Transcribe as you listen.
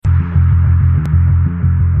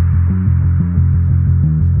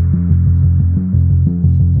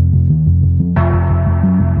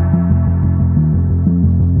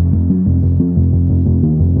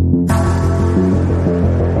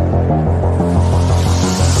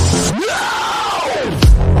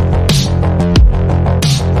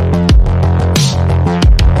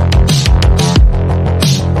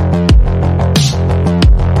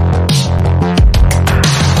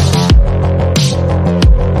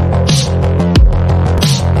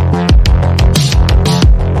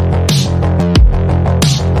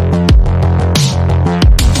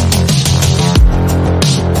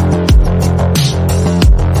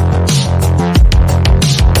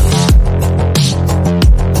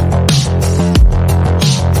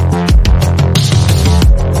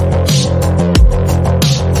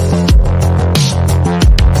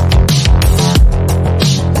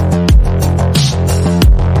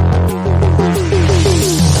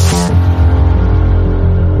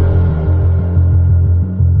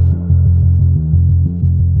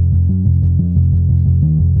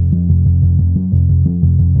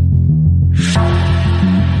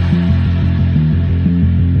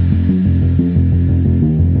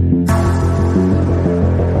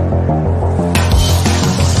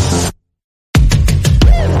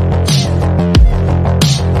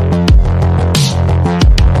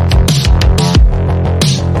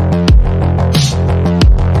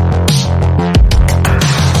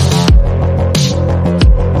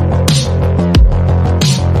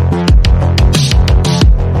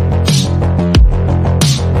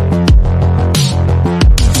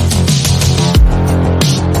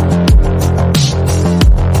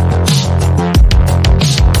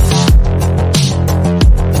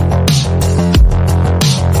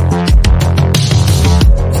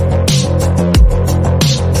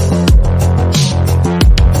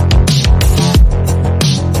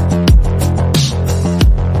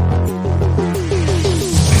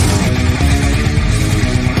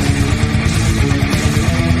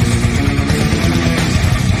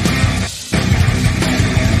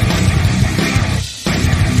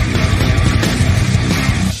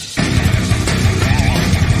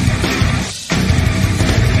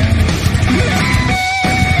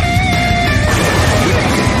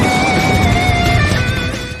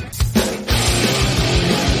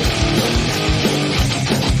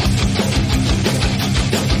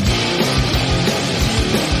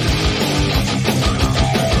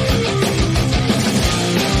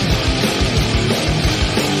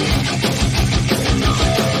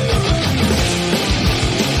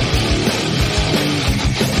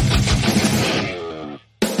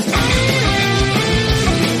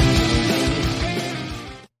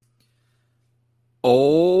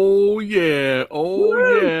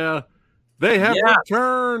They have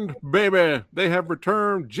returned, baby. They have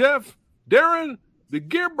returned. Jeff, Darren, the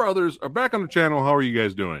Geare Brothers are back on the channel. How are you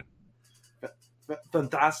guys doing?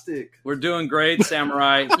 Fantastic. We're doing great,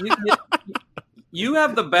 Samurai. You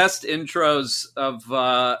have the best intros of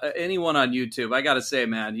anyone on YouTube. I got to say,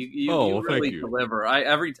 man, you really deliver.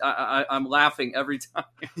 I'm laughing every time.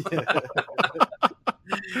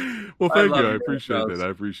 Well, thank you. I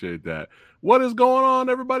appreciate that. What is going on,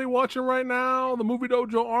 everybody watching right now? The Movie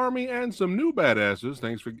Dojo Army and some new badasses.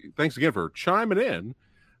 Thanks again for chiming in.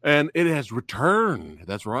 And it has returned.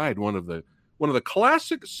 That's right. One of the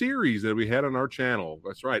classic series that we had on our channel.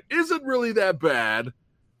 That's right. Is It Really That Bad?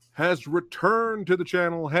 Has returned to the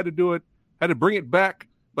channel. Had to do it. Had to bring it back,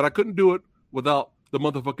 but I couldn't do it without the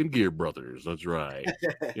motherfucking Geare Brothers. That's right.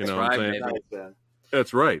 You know what I'm saying?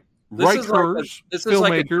 That's right. Writers,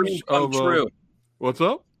 filmmakers of true. What's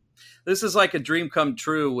up? This is like a dream come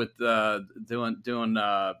true with doing 10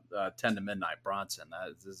 to Midnight Bronson.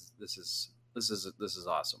 This is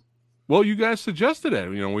awesome. Well, you guys suggested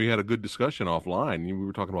it. You know, we had a good discussion offline. We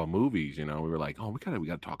were talking about movies. You know, we were like, oh, we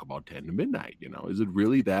got to talk about 10 to Midnight. You know, is it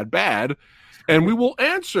really that bad? And we will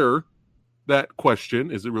answer that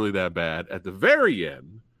question. Is it really that bad? At the very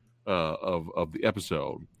end of the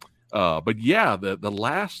episode. But yeah, the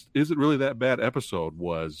last Is It Really That Bad episode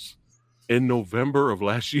was in November of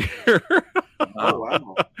last year. Oh,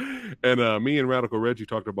 wow. And me and Radical Reggie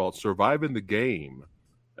talked about Surviving the Game.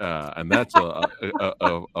 And that's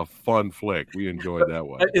a fun flick. We enjoyed that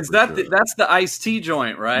one. That's the Ice-T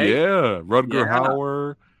joint, right? Yeah. Rutger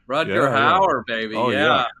Hauer. Hauer, baby. Oh,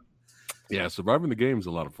 yeah. Yeah, Surviving the Game is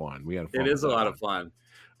a lot of fun. We had fun. It is a lot of fun.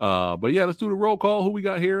 But yeah, let's do the roll call. Who we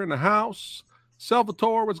got here in the house?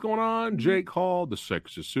 Salvatore, what's going on? Jake Hall, the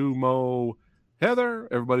Sexy Sumo. Heather,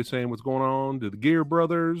 everybody saying what's going on to the Geare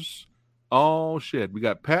Brothers. Oh, shit. We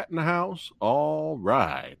got Pat in the house. All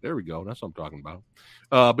right. There we go. That's what I'm talking about.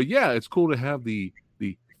 But yeah, it's cool to have the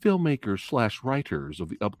filmmakers / writers of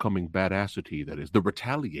the upcoming badassity that is the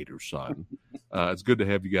Retaliator son. It's good to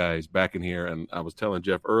have you guys back in here. And I was telling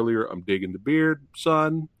Jeff earlier, I'm digging the beard,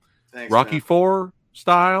 son. Thanks, Rocky man. 4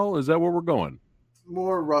 style. Is that where we're going?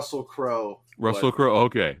 More Russell Crowe. Russell Crowe,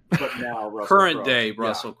 okay. But now Russell Current Crowe. day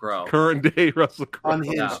Russell Crowe. Current day Russell Crowe.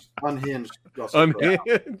 Unhinged Russell Crowe.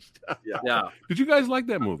 Yeah. Did you guys like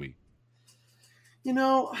that movie? You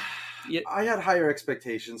know, I had higher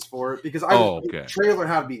expectations for it because the trailer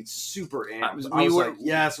had to be super amped.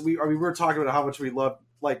 We were talking about how much we love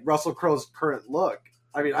like Russell Crowe's current look.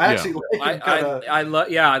 I mean, I actually like I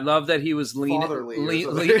love that he was lean. That's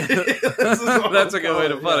a good way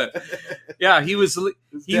to put it. Yeah, he was that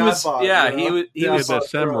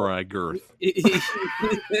samurai girth.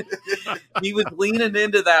 He was leaning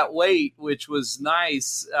into that weight, which was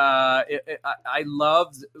nice. I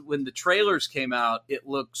loved when the trailers came out. It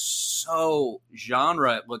looked so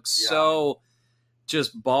genre. It looked so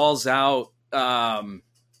just balls out.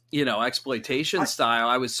 Exploitation style.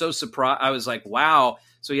 I was so surprised. I was like, wow.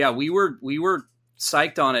 So yeah, we were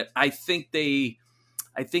psyched on it. I think they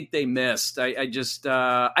missed. I just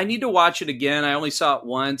I need to watch it again. I only saw it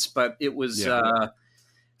once, but it was there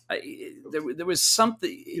was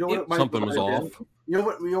something. Something was off. You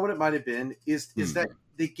know what it might have been is that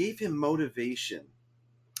they gave him motivation.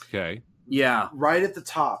 Okay. Yeah. Right at the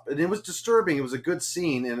top. And it was disturbing. It was a good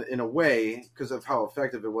scene in a way because of how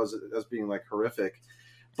effective it was as being like horrific.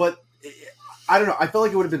 But I don't know. I felt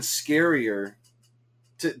like it would have been scarier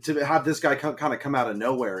to have this guy kind of come out of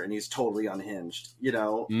nowhere and he's totally unhinged,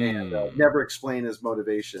 and never explain his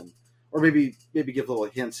motivation, or maybe give little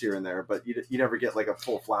hints here and there, but you never get like a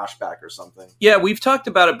full flashback or something. Yeah, we've talked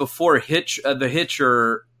about it before. The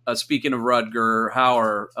Hitcher. Speaking of Rutger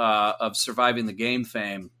Hauer of Surviving the Game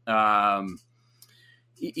fame,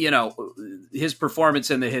 his performance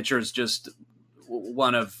in The Hitcher is just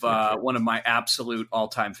one of my absolute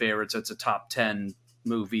all-time favorites. It's a top 10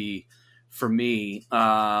 movie for me.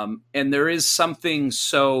 And there is something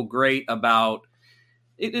so great about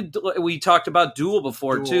it. We talked about Duel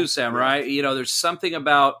before too, Samurai. Yeah. There's something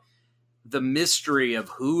about the mystery of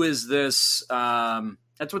who is this.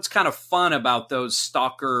 That's what's kind of fun about those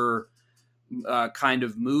stalker kind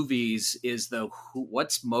of movies is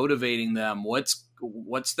what's motivating them,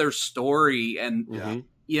 what's their story, and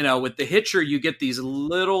with The Hitcher you get these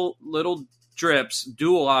little drips.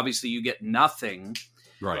 Duel, obviously, you get nothing,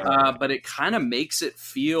 right? But it kind of makes it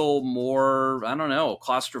feel more, I don't know,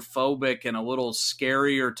 claustrophobic and a little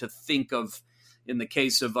scarier to think of. In the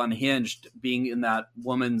case of Unhinged, being in that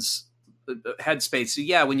woman's headspace. So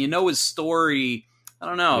yeah, when you know his story. I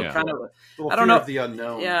don't know. Yeah. Kind of. I don't know the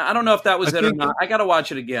unknown. Yeah, I don't know if that was it or not. I got to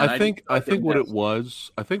watch it again. I think what it was.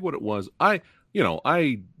 I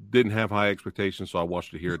didn't have high expectations, so I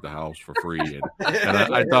watched it here at the house for free, and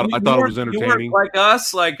I thought it was entertaining. You weren't like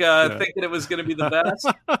us, thinking it was going to be the best.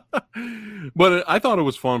 But I thought it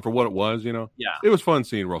was fun for what it was. You know, it was fun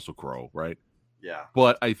seeing Russell Crowe, right? Yeah.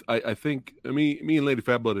 But I think me and Lady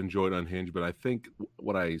Fatblood enjoyed Unhinged, but I think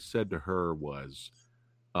what I said to her was,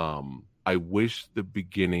 I wish the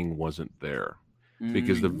beginning wasn't there,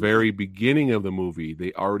 because the very beginning of the movie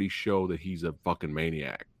they already show that he's a fucking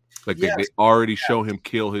maniac. Like they already show him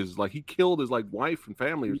kill his he killed his wife and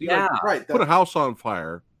family. He put a house on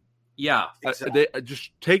fire. Yeah, exactly. They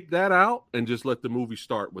just take that out and just let the movie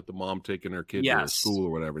start with the mom taking her kid to school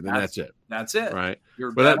or whatever. Then that's it. That's it. Right.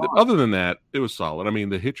 But other than that, it was solid. I mean,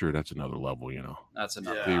 The Hitcher, that's another level. You know, that's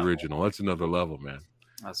another the original. That's another level, man.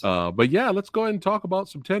 But yeah, let's go ahead and talk about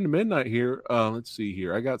some 10 to Midnight here. Let's see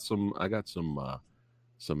here. I got some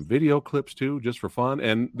video clips too, just for fun.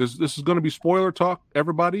 And this is going to be spoiler talk,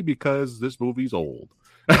 everybody, because this movie's old.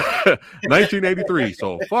 1983.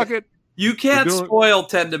 So fuck it. You can't spoil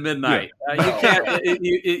 10 to Midnight. Yeah. You can't.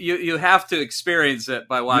 You have to experience it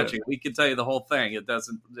by watching. We can tell you the whole thing. It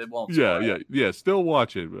won't. Yeah. Still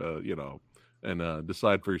watch it. And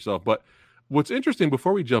decide for yourself. But what's interesting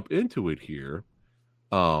before we jump into it here,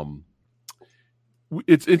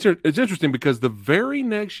 it's interesting because the very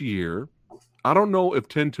next year, I don't know if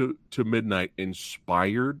 10 to Midnight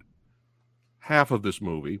inspired half of this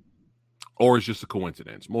movie, or it's just a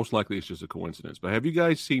coincidence. Most likely it's just a coincidence. But have you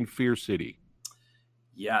guys seen Fear City?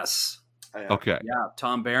 Yes. Okay. Yeah,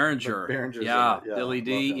 Tom Berenger. Yeah, Billy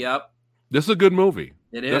D. Yep. This is a good movie.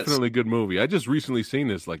 It is. Definitely a good movie. I just recently seen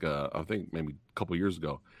this I think maybe a couple years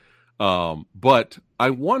ago. But I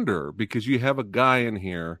wonder, because you have a guy in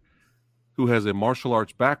here who has a martial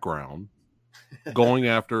arts background going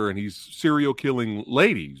after, and he's serial killing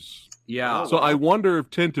ladies. Yeah. So I wonder if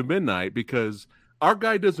 10 to Midnight, because our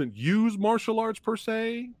guy doesn't use martial arts per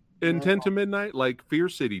se in 10 to Midnight like Fear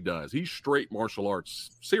City does. He's straight martial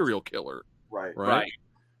arts serial killer. Right.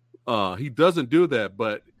 He doesn't do that,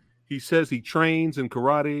 but he says he trains in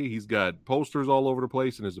karate. He's got posters all over the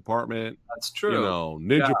place in his apartment. That's true. You know,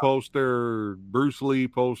 ninja poster, Bruce Lee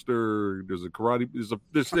poster. There's a karate.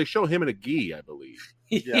 They show him in a gi, I believe.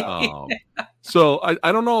 Yeah. So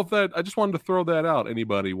I don't know if that. I just wanted to throw that out.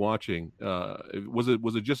 Anybody watching? Was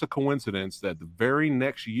it just a coincidence that the very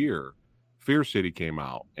next year, Fear City came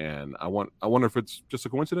out, and I wonder if it's just a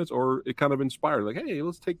coincidence or it kind of inspired. Like, hey,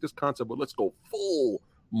 let's take this concept, but let's go full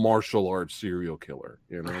martial arts serial killer.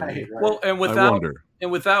 You know. Right. Well, and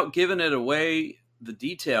without giving it away, the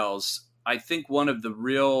details. I think one of the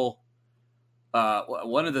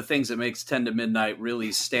things that makes 10 to Midnight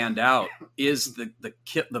really stand out is the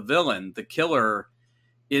villain. The killer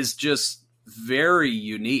is just very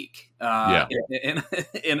unique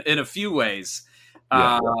in a few ways.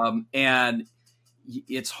 And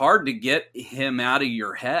it's hard to get him out of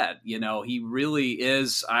your head. You know, he really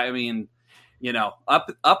is. I mean, you know,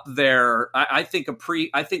 up there, I think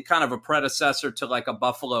kind of a predecessor to like a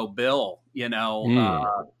Buffalo Bill, you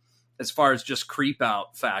know, as far as just creep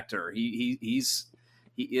out factor. It's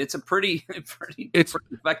a pretty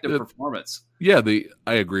effective performance. Yeah,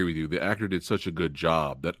 I agree with you. The actor did such a good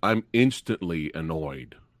job that I'm instantly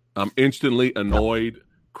annoyed.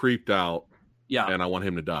 Creeped out. Yeah, and I want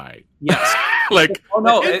him to die. Yes,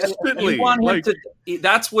 instantly. You want him to.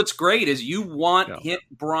 That's what's great is you want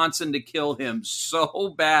Bronson to kill him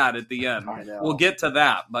so bad at the end. I know. We'll get to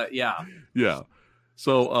that, but yeah.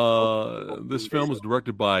 So this film was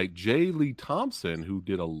directed by J. Lee Thompson, who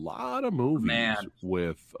did a lot of movies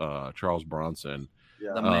with Charles Bronson,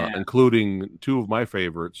 including two of my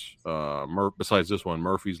favorites. Besides this one,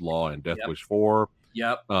 Murphy's Law and Death Wish 4.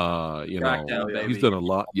 Yep. He's done a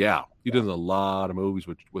lot. Yeah, he does a lot of movies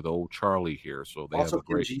with old Charlie here, so they have a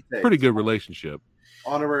pretty good relationship.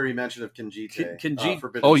 Honorary mention of Kinjite. Kinjite,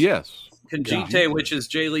 which is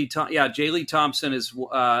J. Lee. J. Lee Thompson is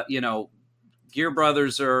Geare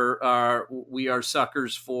Brothers we are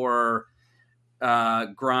suckers for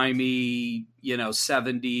grimy,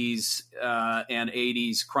 70s and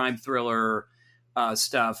 80s crime thriller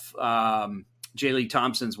stuff. J. Lee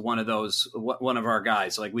Thompson's one of our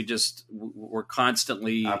guys. Like we're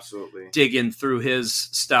constantly digging through his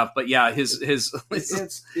stuff. But yeah,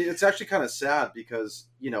 it's actually kind of sad because,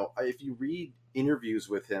 if you read interviews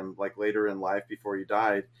with him, like later in life before he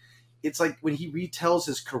died, it's like when he retells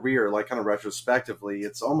his career, like kind of retrospectively,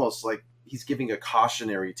 it's almost like he's giving a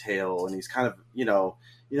cautionary tale, and he's kind of,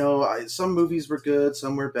 some movies were good,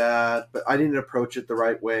 some were bad, but I didn't approach it the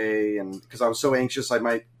right way, and because I was so anxious I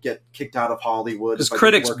might get kicked out of Hollywood. His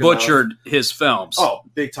critics butchered his films. Oh,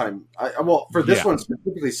 big time. For this one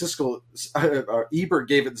specifically, Ebert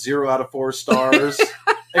gave it 0 out of 4 stars.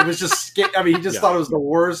 It was just, I mean, he just thought it was the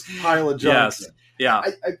worst pile of junk. Yes. Yeah.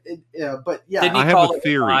 But yeah. Didn't he I have call a it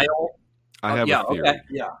theory. pile? I have a theory. Okay.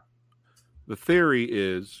 Yeah. The theory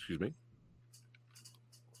is, excuse me.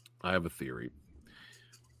 I have a theory.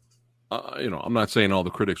 I'm not saying all the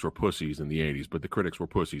critics were pussies in the 80s, but the critics were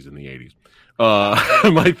pussies in the 80s.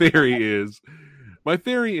 My theory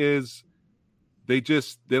is they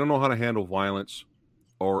don't know how to handle violence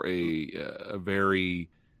or a very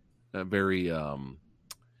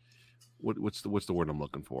what's the word I'm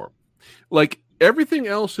looking for? Like, everything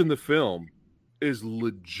else in the film is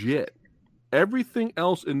legit. Everything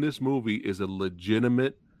else in this movie is a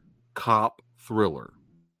legitimate cop thriller.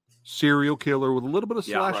 Serial killer with a little bit of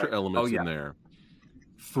slasher elements in there.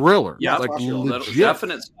 Thriller, like legit,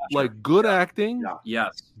 definite slasher. Like good acting,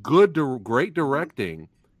 great directing.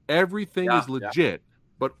 Everything is legit,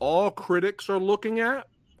 but all critics are looking at,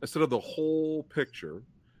 instead of the whole picture,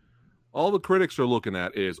 all the critics are looking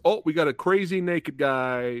at is, oh, we got a crazy naked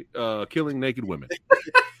guy killing naked women.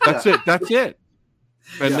 That's it. That's it.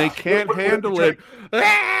 And they can't handle it.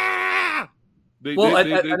 They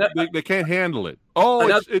can't handle it. Oh,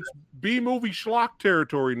 it's B-movie schlock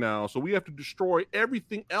territory now, so we have to destroy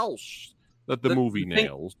everything else that the movie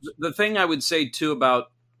nails. The thing I would say, too,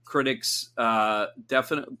 about critics,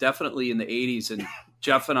 definitely in the 80s, and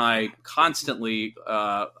Jeff and I constantly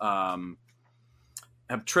have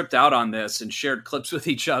tripped out on this and shared clips with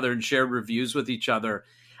each other and shared reviews with each other.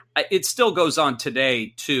 It still goes on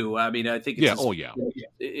today, too. I mean, I think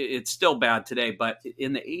it's still bad today. But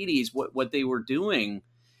in the 80s, what they were doing,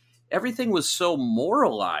 everything was so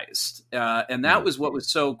moralized. And that was what was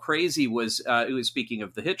so crazy was, it was, speaking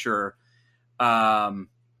of The Hitcher,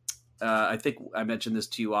 I think I mentioned this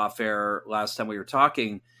to you off air last time we were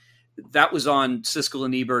talking. That was on Siskel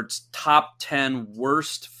and Ebert's top 10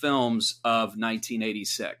 worst films of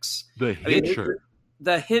 1986. The Hitcher.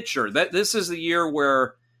 The Hitcher. This is the year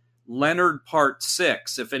where Leonard Part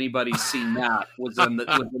 6, if anybody's seen that, was in the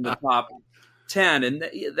top 10, and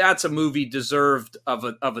that's a movie deserved of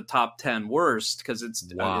a top 10 worst, because it's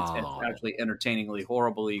actually entertainingly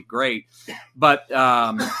horribly great. But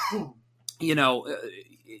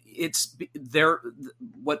it's there.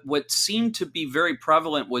 What seemed to be very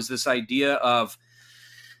prevalent was this idea of,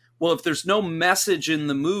 well, if there's no message in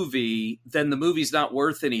the movie, then the movie's not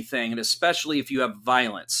worth anything, and especially if you have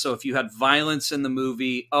violence. So if you had violence in the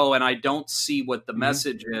movie, and I don't see what the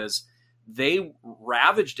message is, they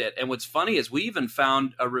ravaged it. And what's funny is we even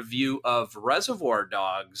found a review of Reservoir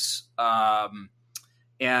Dogs,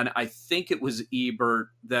 and I think it was Ebert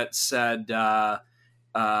that said, the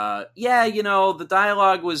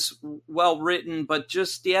dialogue was well written, but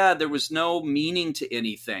just, there was no meaning to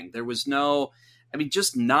anything. There was no...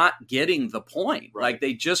 just not getting the point. Right. Like,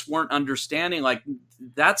 they just weren't understanding. Like,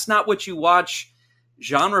 that's not what you watch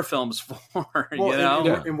genre films for.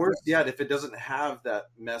 And worse yet, if it doesn't have that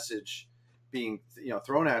message being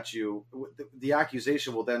thrown at you, the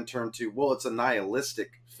accusation will then turn to, well, it's a nihilistic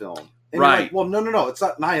film. And right. Like, well, no, it's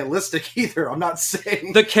not nihilistic either. I'm not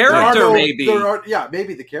saying the character maybe.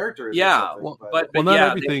 Maybe the character is. Yeah, but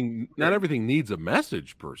not everything needs a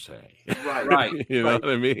message per se. Right. You know what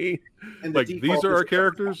I mean? And like, these are our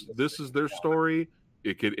characters. This is their story.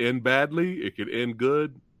 It could end badly. It could end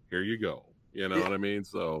good. Here you go. You know what I mean?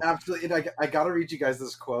 So absolutely. And I got to read you guys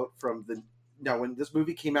this quote from when this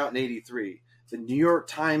movie came out in '83. The New York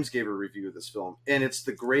Times gave a review of this film, and it's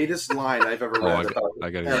the greatest line I've ever read.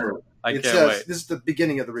 It says, this is the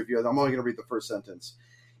beginning of the review. I'm only going to read the first sentence.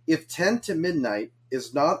 If 10 to Midnight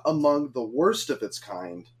is not among the worst of its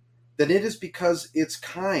kind, then it is because its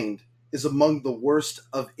kind is among the worst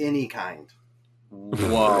of any kind.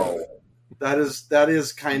 Whoa. That is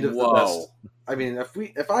kind of the best. I mean,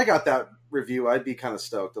 if I got that review, I'd be kind of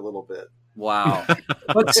stoked a little bit. Wow.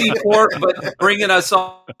 But bringing us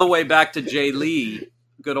all the way back to Jay Lee,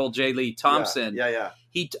 good old Jay Lee Thompson. Yeah.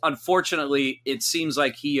 He, unfortunately, it seems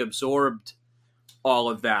like he absorbed all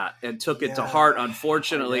of that and took it to heart.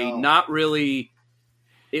 Unfortunately, not really,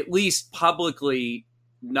 at least publicly,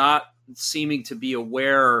 not seeming to be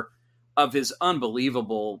aware of his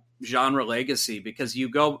unbelievable genre legacy, because he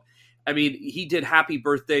did Happy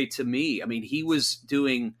Birthday to Me. I mean, he was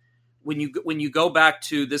doing... When you go back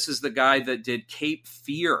to, this is the guy that did Cape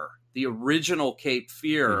Fear, the original Cape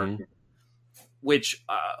Fear, which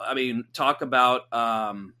talk about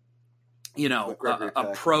a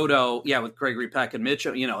proto, with Gregory Peck and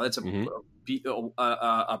Mitchell. That's a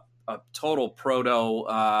total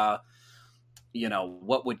proto.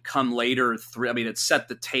 What would come later. It set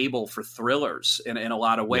the table for thrillers in a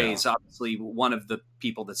lot of ways. Yeah. Obviously, one of the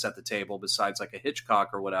people that set the table, besides like a Hitchcock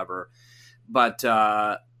or whatever. But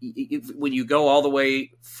when you go all the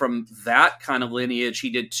way from that kind of lineage, he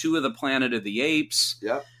did 2 of the Planet of the Apes.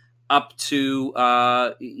 Yep. Up to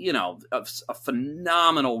a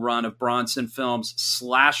phenomenal run of Bronson films,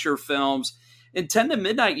 slasher films. In 10 to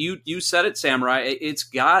Midnight, you said it, Samurai. It's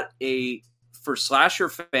got for slasher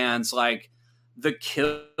fans, like, the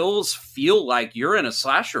kills feel like you're in a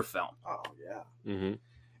slasher film. Oh yeah. Mm-hmm.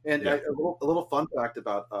 And a little fun fact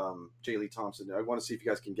about J. Lee Thompson. I want to see if you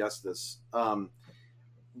guys can guess this.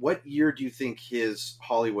 What year do you think his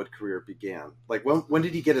Hollywood career began? Like, when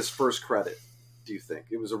did he get his first credit? Do you think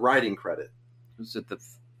it was a writing credit? Was it the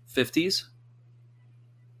 50s?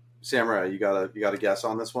 Samurai, you got a guess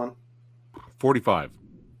on this one? 45.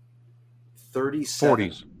 37.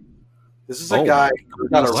 40s. This is a guy who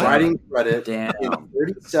got a writing credit in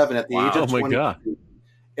 37 at the age of 20. Oh my God.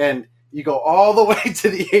 And you go all the way to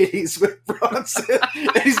the 80s with Bronson,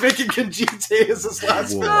 and he's making Conjite as his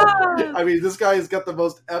last film. I mean, this guy has got the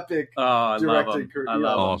most epic directing career.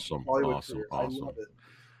 Awesome. Career. I love it.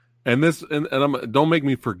 And don't make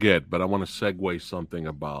me forget, but I want to segue something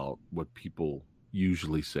about what people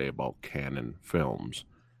usually say about canon films.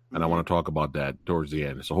 And I want to talk about that towards the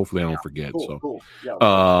end. So hopefully I don't forget. Cool.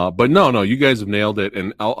 Yeah. But no, you guys have nailed it.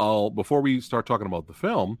 And I'll before we start talking about the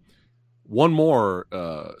film, one more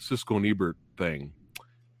Siskel and Ebert thing.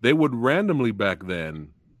 They would randomly back then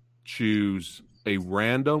choose a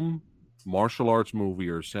random martial arts movie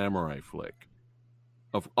or samurai flick.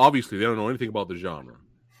 Obviously, they don't know anything about the genre.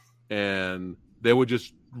 And they would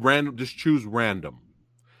just choose random.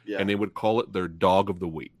 Yeah. And they would call it their dog of the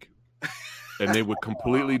week. And they would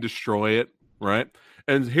completely destroy it, right?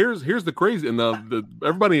 And here's the crazy, and the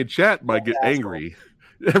everybody in chat might get angry.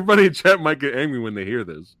 Everybody in chat might get angry when they hear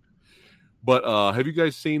this. But have you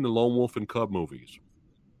guys seen the Lone Wolf and Cub movies?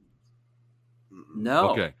 No.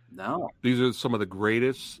 Okay. No. These are some of the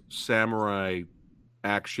greatest samurai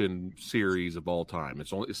action series of all time.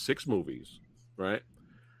 It's 6 movies, right?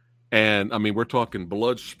 And I mean, we're talking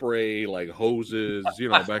blood spray, like hoses,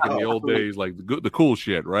 back in the old days, like the cool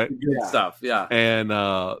shit, right? Good stuff, yeah. And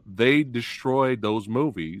they destroyed those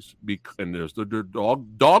movies, and there's their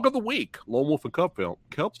dog of the week, Lone Wolf and Cub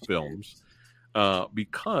films,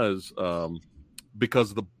 because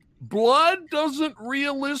the blood doesn't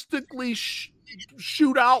realistically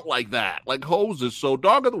shoot out like that, like hoses. So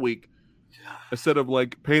dog of the week, instead of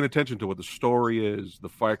like paying attention to what the story is, the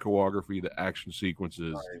fight choreography, the action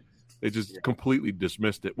sequences. Right. They just completely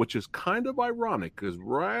dismissed it, which is kind of ironic because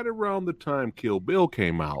right around the time Kill Bill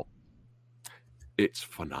came out, it's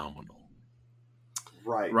phenomenal.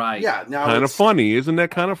 Right. Yeah. Now kind of funny, isn't that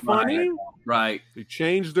kind of funny? Right. They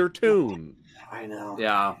changed their tune. I know.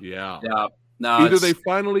 Yeah. No, either they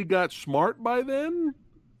finally got smart by then,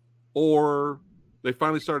 or they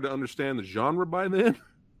finally started to understand the genre by then.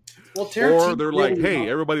 Well, or they're like, hey,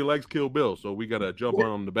 everybody likes Kill Bill, so we got to jump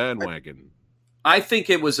on the bandwagon. I think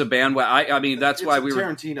it was a bandwagon. I mean, that's why we were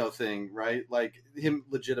Tarantino thing, right? Like him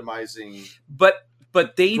legitimizing, but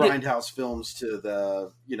they grindhouse films to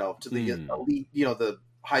the elite, the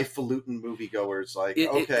highfalutin moviegoers. Like,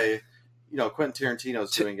 Quentin Tarantino's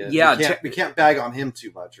doing it. Yeah, we can't bag on him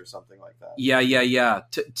too much or something like that. Yeah.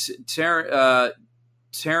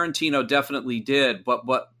 Tarantino definitely did, but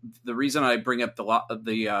the reason I bring up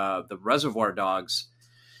the Reservoir Dogs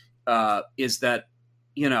is that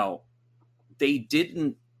they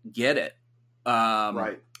didn't get it,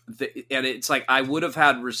 right? And it's like I would have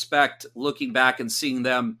had respect looking back and seeing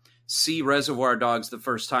them see Reservoir Dogs the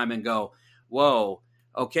first time and go, "Whoa,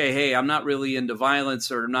 okay, hey, I'm not really into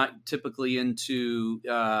violence or I'm not typically into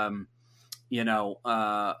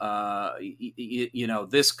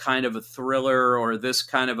this kind of a thriller or this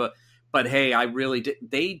kind of a, but hey, I really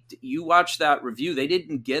did. You watch that review, they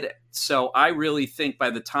didn't get it. So I really think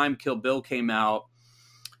by the time Kill Bill came out,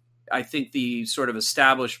 I think the sort of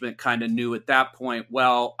establishment kind of knew at that point,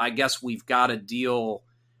 well, I guess we've got to deal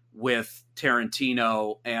with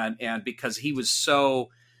Tarantino and because he was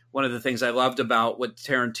so, one of the things I loved about what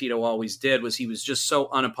Tarantino always did was he was just so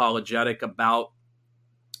unapologetic about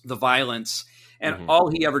the violence. And all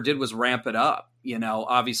he ever did was ramp it up,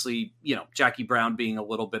 obviously, Jackie Brown being a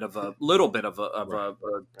little bit of a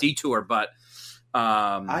detour, but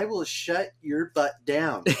I will shut your butt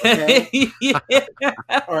down. Okay?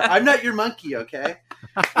 Or I'm not your monkey. Okay.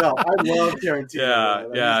 No, I love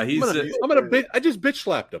Tarantino. Yeah. I just bitch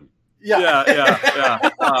slapped him. Yeah.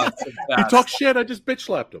 He talks shit. I just bitch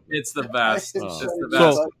slapped him. It's the best. It's the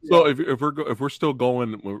best. So if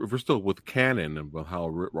we're still with canon about how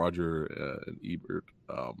Roger and Ebert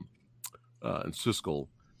and Siskel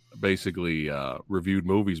basically reviewed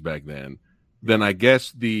movies back then I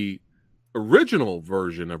guess the original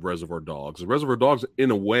version of Reservoir Dogs. Reservoir Dogs,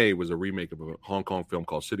 in a way, was a remake of a Hong Kong film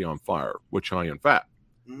called City on Fire with Chow Yun-fat.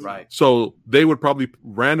 Right. So they would probably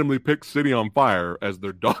randomly pick City on Fire as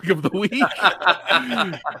their dog of the week.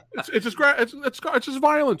 It's just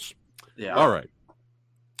violence. Yeah. All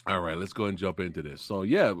right. Let's go ahead and jump into this. So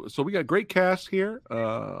so we got great cast here.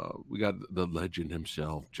 We got the legend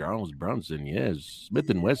himself, Charles Bronson. Yes, Smith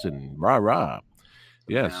and Wesson. Rah rah.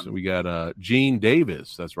 Yes, we got Gene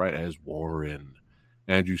Davis. That's right, as Warren.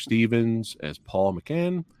 Andrew Stevens as Paul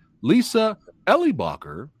McCann. Lisa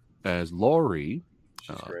Ellebacher as Laurie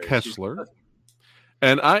Kessler.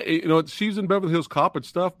 And she's in Beverly Hills Cop and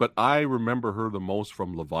stuff, but I remember her the most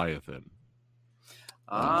from Leviathan.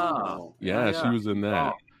 Yeah, she was in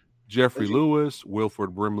that. Jeffrey Lewis,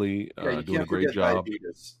 Wilford Brimley, doing a great job.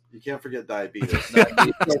 Diabetes. You can't forget diabetes.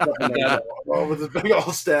 With his big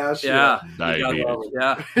old stash. Yeah. Diabetes.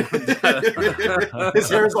 Yeah. His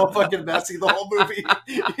hair's all fucking messy the whole movie.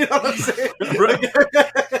 You know what I'm saying?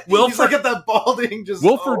 Wilford, he's like at that balding.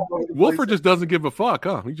 Wilford just doesn't give a fuck,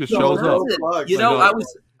 huh? He just shows up.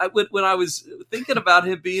 When I was thinking about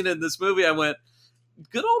him being in this movie, I went,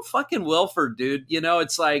 good old fucking Wilford, dude.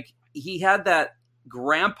 It's like he had that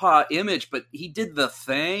grandpa image, but he did The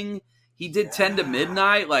Thing. He did 10 to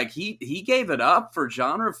Midnight. Like he gave it up for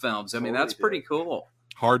genre films. I mean, that's pretty cool.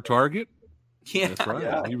 Hard Target. Yeah, that's right.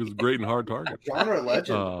 Yeah. He was great in Hard Target. Genre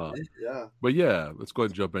legend. But let's go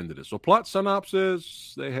ahead and jump into this. So, plot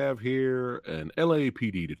synopsis: they have here an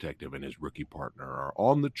LAPD detective and his rookie partner are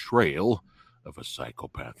on the trail of a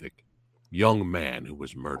psychopathic young man who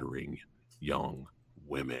was murdering young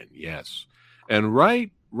women. Yes, and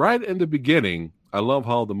right in the beginning, I love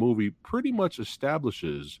how the movie pretty much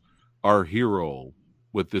establishes our hero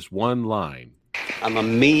with this one line. I'm a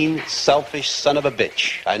mean, selfish son of a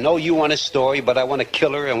bitch. I know you want a story, but I want to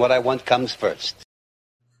kill her, and what I want comes first.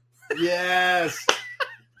 Yes.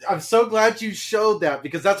 I'm so glad you showed that,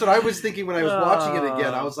 because that's what I was thinking when I was watching it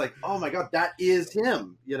again. I was like, oh my God, that is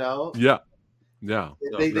him, Yeah.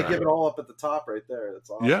 They give it all up at the top right there. That's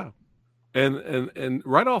awesome. Yeah. And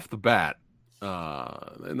right off the bat,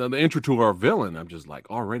 and then the intro to our villain, I'm just like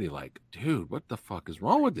already like, dude, what the fuck is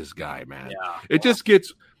wrong with this guy, man? Yeah. It just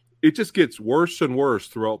gets worse and worse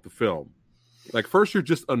throughout the film. Like first you're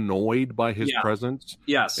just annoyed by his presence.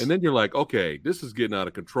 Yes. And then you're like, okay, this is getting out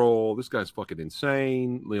of control. This guy's fucking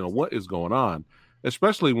insane. What is going on?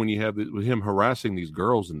 Especially when you have him harassing these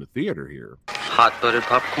girls in the theater here. Hot buttered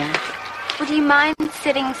popcorn? Would you mind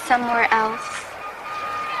sitting somewhere else?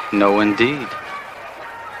 No, indeed.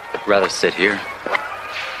 I'd rather sit here.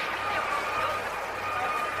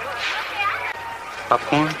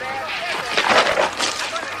 Popcorn?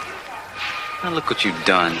 Now look what you've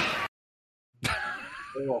done.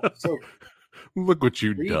 Look what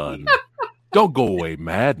you've done. Don't go away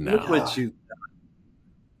mad now. Look what you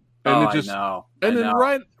done. I know. And then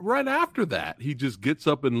right after that, he just gets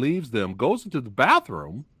up and leaves them, goes into the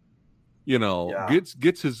bathroom,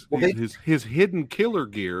 gets his hidden killer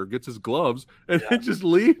gear, gets his gloves, and then just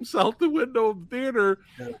leaves out the window of the theater,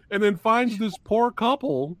 and then finds this poor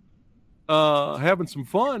couple having some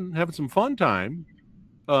fun time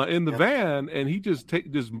in the van, and he just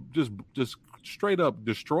straight up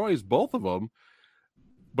destroys both of them.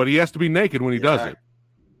 But he has to be naked when he does it.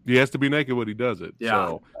 He has to be naked when he does it. Yeah.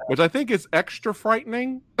 So, which I think is extra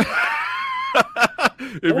frightening.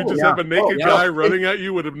 If you just have a naked guy running at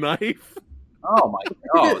you with a knife. Oh my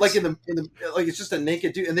God! Like in the it's just a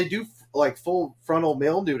naked dude, and they do like full frontal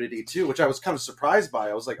male nudity too, which I was kind of surprised by.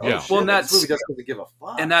 I was like, oh shit, well, this movie doesn't give a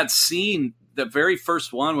fuck. And that scene, the very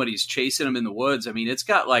first one when he's chasing him in the woods, I mean, it's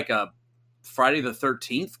got like a Friday the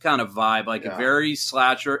 13th kind of vibe, like a very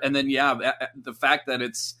slasher. And then the fact that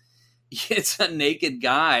it's a naked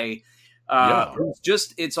guy.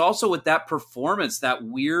 It's also with that performance, that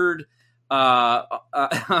weird.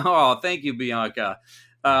 Thank you, Bianca.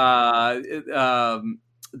 That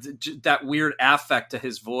weird affect to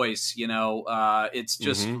his voice, it's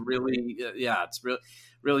just really, it's really,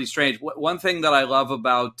 really strange. One thing that I love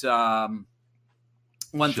about,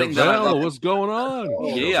 what's going on?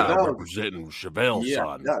 Chevelle representing Chevelle's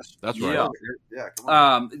son. Yes. That's right.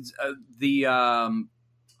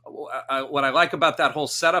 What I like about that whole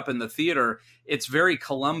setup in the theater, it's very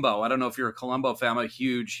Columbo. I don't know if you're a Columbo fan. I'm a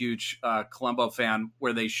huge Columbo fan,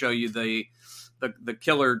 where they show you the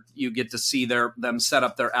killer. You get to see them set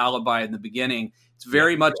up their alibi in the beginning. It's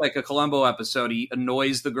very much like a Columbo episode. He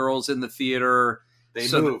annoys the girls in the theater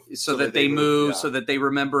so that they move, so that they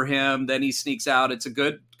remember him. Then he sneaks out. It's a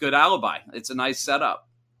good alibi. It's a nice setup.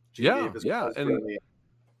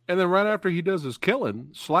 And then right after he does his killing,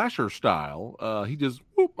 slasher style, he just,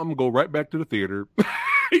 I'm going to go right back to the theater.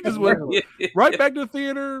 He just went right back to the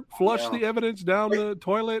theater, flushed the evidence down the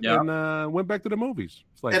toilet, and went back to the movies.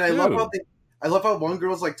 It's like, and I love how one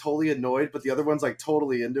girl's like totally annoyed, but the other one's like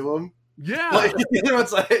totally into him. Yeah, like,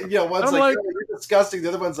 it's like, one's like, oh, you're disgusting. The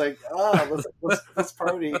other one's like, let's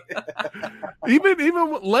party.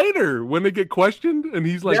 even later when they get questioned and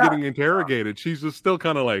he's like getting interrogated, she's just still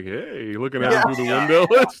kind of like, hey, looking at him through the window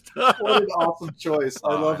and stuff. What an awesome choice!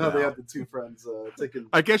 I love how they have the two friends taking.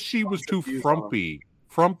 I guess she was too frumpy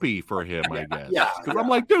for him. I guess. Because I'm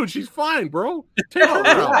like, dude, she's fine, bro. Take her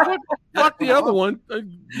out. Fuck the other one.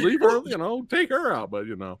 Leave her. Take her out. But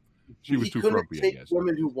she was too frumpy. I guess.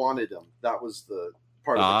 Women who wanted him. That was the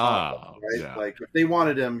part of the conflict, right? Yeah. Like if they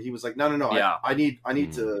wanted him, he was like, no. I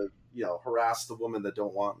need to harass the women that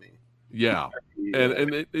don't want me. Yeah,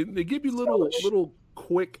 and they give you little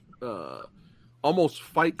quick, almost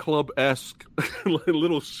Fight Club-esque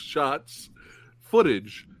little shots,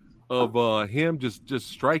 footage of him just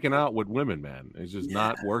striking out with women. Man, it's just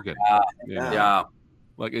not working.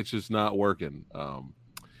 Like it's just not working.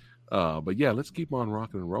 But yeah, let's keep on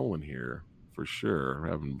rocking and rolling here for sure.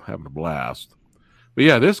 Having a blast. But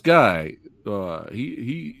yeah, this guy,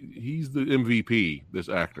 he's the MVP. This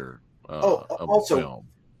actor. Of also, the film.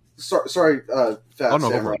 Sorry, Fat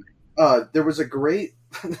Samurai. There was a great.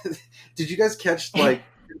 Did you guys catch like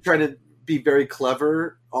trying to be very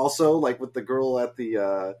clever? Also, like with the girl at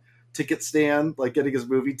the ticket stand, like getting his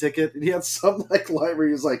movie ticket, and he had some like line where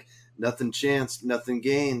he was like, "Nothing chanced, nothing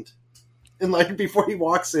gained." And like before he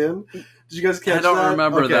walks in, did you guys catch that? I don't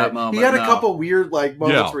remember that moment. He had a couple weird like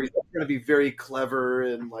moments where he's going to be very clever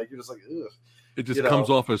and like you're just like, ugh. It just comes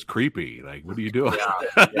off as creepy. Like, what are you doing?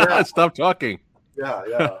 Stop talking.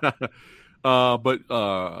 Yeah. But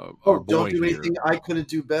don't do anything I couldn't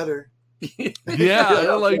do better.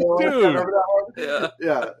 Yeah, like, dude.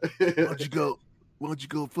 Yeah. Why don't you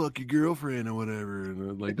go fuck your girlfriend or whatever?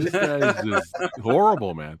 And like, this guy is just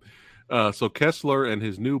horrible, man. So Kessler and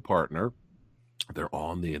his new partner, they're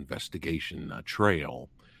on the investigation trail.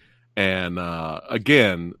 And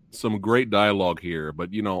again, some great dialogue here, but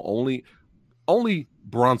only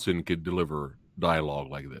Bronson could deliver dialogue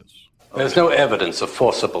like this. There's no evidence of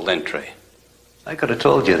forcible entry. I could have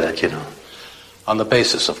told you that, On the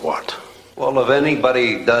basis of what? Well, if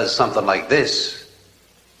anybody does something like this,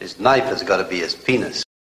 his knife has got to be his penis.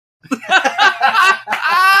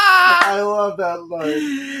 I love that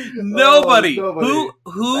line. Nobody. Who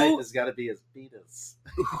knife has got to be his penis.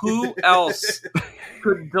 Who else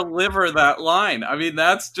could deliver that line? I mean,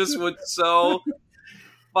 that's just what's so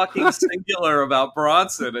fucking singular about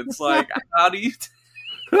Bronson. It's like, how do you?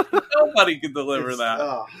 Nobody can deliver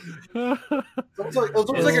that. It's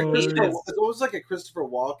almost like a Christopher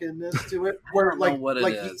Walken-ness to it, where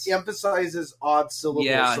he emphasizes odd syllables.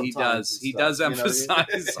 Yeah, he does. He does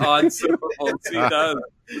emphasize odd syllables. He does.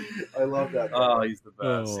 I love that. Oh, he's the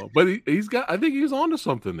best. But he's got. I think he's onto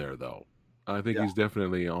something there, though. I think he's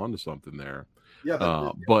definitely onto something there.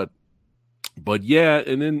 Yeah, but yeah,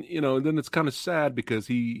 and then then it's kind of sad because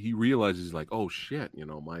he realizes like, oh shit,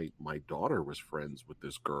 my daughter was friends with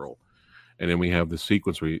this girl, and then we have the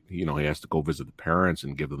sequence where he has to go visit the parents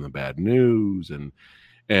and give them the bad news, and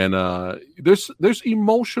there's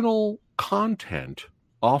emotional content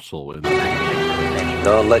also in there.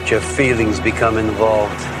 Don't let your feelings become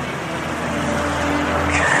involved.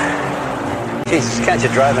 Jesus, can't you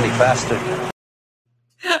drive any faster?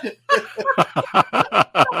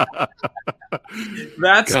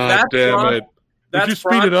 That's damn it. Did you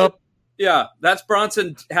speed it up? Yeah, that's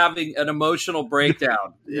Bronson having an emotional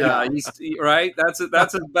breakdown. He's right. That's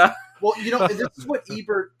about. Well, this is what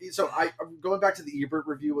Ebert. So I'm going back to the Ebert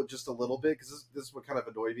review just a little bit because this is what kind of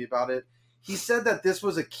annoyed me about it. He said that this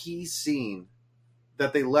was a key scene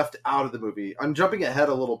that they left out of the movie. I'm jumping ahead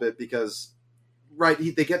a little bit because,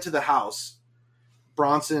 they get to the house.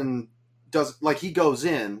 Bronson does he goes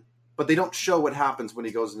in, but they don't show what happens when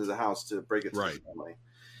he goes into the house to break it to his family.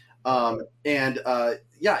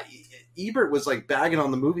 Ebert was like bagging on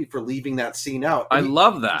the movie for leaving that scene out. I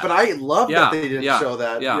love that, but I love that they didn't show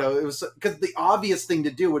that. Yeah. It was because the obvious thing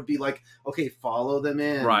to do would be like, okay, follow them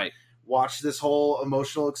in, right? Watch this whole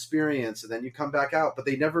emotional experience, and then you come back out. But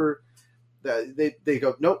they never. They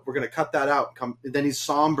go, nope, we're going to cut that out. Then he's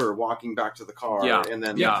somber walking back to the car, and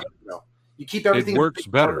then you keep everything. It works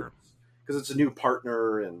better because it's a new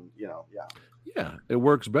partner, and Yeah, it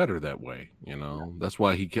works better that way. That's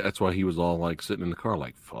why he was all like sitting in the car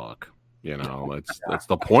like fuck. That's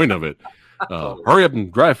the point of it. Hurry up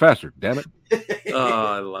and drive faster, damn it. Oh,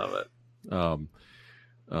 I love it.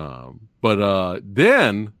 But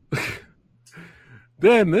then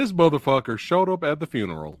this motherfucker showed up at the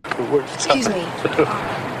funeral. Excuse me.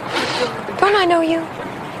 Don't I know you?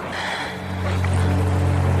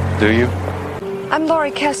 Do you? I'm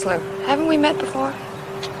Laurie Kessler. Haven't we met before?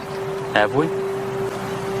 Have we?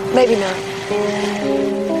 Maybe not.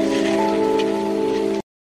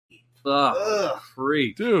 Ugh,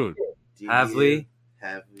 freak. Dude. Have we?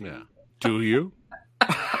 Have we? Yeah. Do you?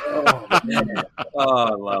 Oh, man. Oh,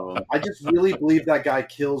 I love him. I just really believe that guy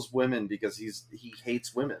kills women because he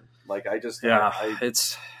hates women. Like it's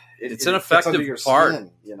an effective part.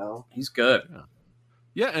 Skin, you know, he's good.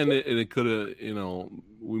 Yeah, and it could have,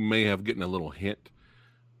 we may have gotten a little hint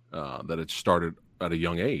that it started at a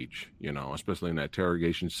young age, especially in that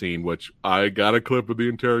interrogation scene, which I got a clip of the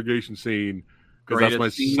interrogation scene because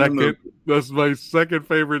that's my second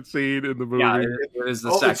favorite scene in the movie. Yeah, it is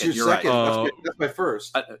the second. It's your You're second. right. That's my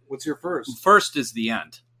first. What's your first? First is the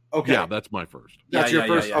end. Okay. Yeah, that's my first. That's your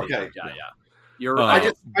first. Okay. Yeah. You're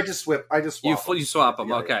right. I just swap. You swap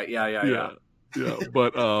them. Okay. Yeah. Yeah,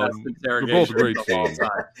 but they're both great scenes.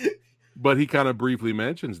 But he kind of briefly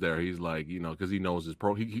mentions there, he's like, because he knows his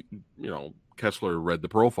Kessler read the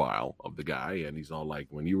profile of the guy, and he's all like,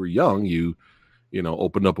 when you were young, you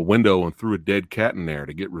opened up a window and threw a dead cat in there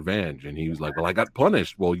to get revenge. And he was like, well, I got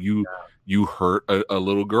punished. Well, you hurt a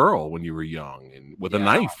little girl when you were young and with a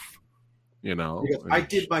knife, Because I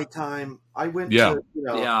did my time. I went Yeah.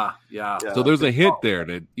 Yeah. So there's a hint there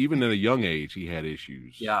that even at a young age, he had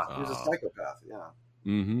issues. Yeah. He was a psychopath. Yeah.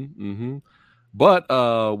 Mm-hmm. But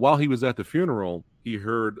while he was at the funeral, he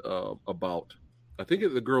heard about, I think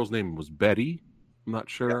the girl's name was Betty. I'm not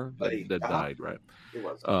sure that died, right? It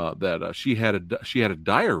was. That she had a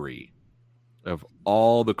diary of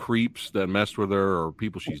all the creeps that messed with her, or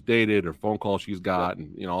people she's dated, or phone calls she's got,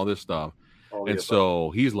 and all this stuff. And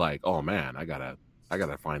so he's like, "Oh man, I gotta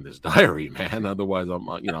find this diary, man. Otherwise, I don't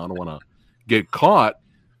want to get caught."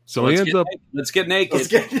 So he ends up. Let's get naked. Let's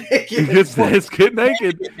get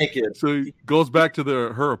naked. So he goes back to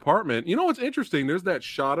her apartment. You know what's interesting? There's that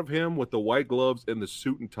shot of him with the white gloves and the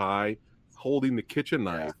suit and tie, holding the kitchen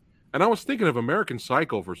knife. And I was thinking of American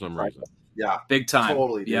Psycho for some reason. Yeah, big time.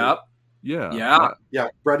 Totally. Dude. Yep. Yeah.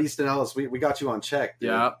 Bret Easton Ellis, we got you on check. Dude.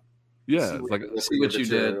 Yeah. Yeah, it's like see what you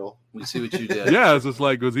did. We see what you did. Yeah, it's just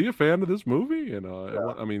like, was he a fan of this movie?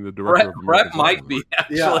 I mean, the director. Brett might be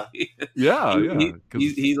actually. Yeah.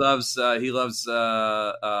 He loves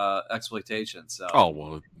exploitation. So. Oh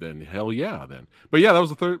well, then hell yeah, then. But yeah, that was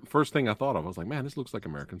the first thing I thought of. I was like, man, this looks like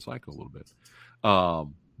American Psycho a little bit.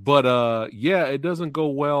 But yeah, it doesn't go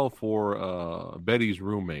well for Betty's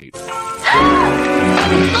roommate.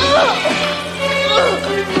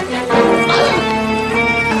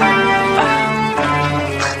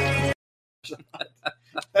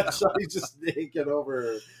 So he's just naked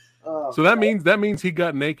over. So that means he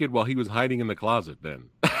got naked while he was hiding in the closet. Then,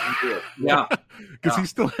 yeah, because he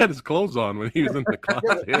still had his clothes on when he was in the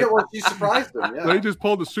closet. Well, she surprised him. Yeah, so he just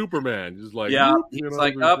pulled the Superman, just like he's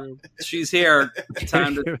like, she's here.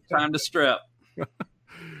 Time to strip.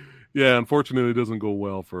 Yeah, unfortunately, it doesn't go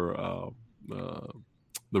well for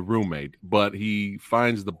the roommate. But he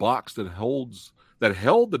finds the box that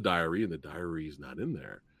held the diary, and the diary is not in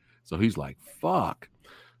there. So he's like, fuck.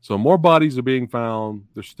 So more bodies are being found.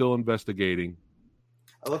 They're still investigating.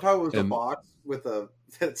 I love how it was a box with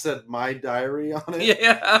that said "My Diary" on it.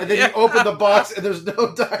 Yeah. And then you open the box and there's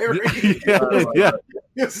no diary. Yeah.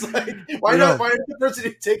 It's like, why not? Why did the person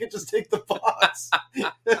who take it just take the box?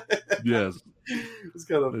 Yes. It's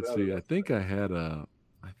kind of. Let's see. I think I had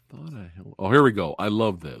Oh, here we go. I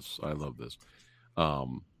love this.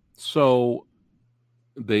 So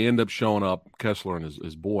they end up showing up. Kessler and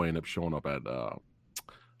his boy end up showing up at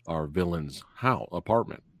our villain's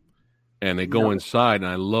apartment, and they go inside. And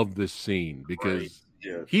I love this scene because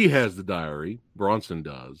he has the diary. Bronson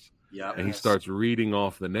does. Yeah, and he starts reading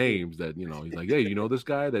off the names that he's like, hey, you know this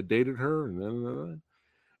guy that dated her,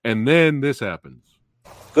 and then this happens.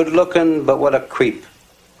 Good looking, but what a creep.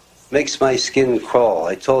 Makes my skin crawl.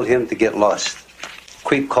 I told him to get lost.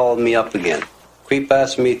 Creep called me up again. Creep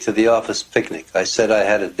asked me to the office picnic. I said I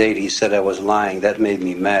had a date. He said I was lying. That made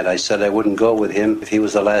me mad. I said I wouldn't go with him if he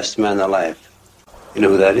was the last man alive. You know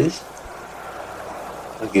who that is?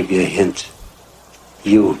 I'll give you a hint.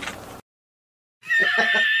 You.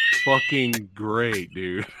 Fucking great,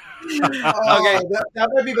 dude. Okay, that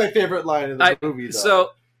might be my favorite line in the movie. Though.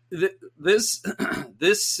 So this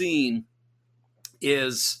scene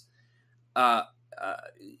is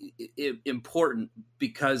important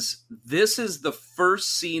because this is the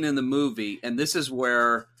first scene in the movie, and this is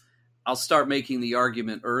where I'll start making the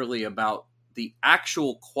argument early about the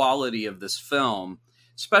actual quality of this film,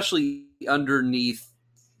 especially underneath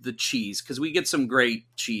the cheese, because we get some great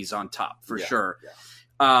cheese on top for sure.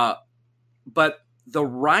 Yeah. But the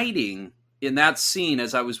writing in that scene,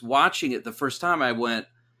 as I was watching it the first time, I went,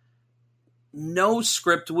 no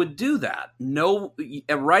script would do that. No,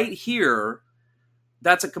 right here,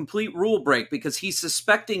 that's a complete rule break because he's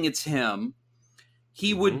suspecting it's him.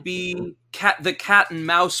 He would be the cat and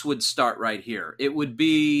mouse would start right here. It would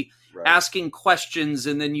be asking questions,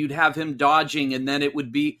 and then you'd have him dodging, and then it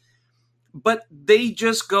would be. But they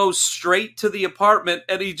just go straight to the apartment,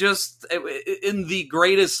 and he just, in the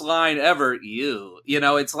greatest line ever,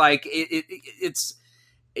 it's like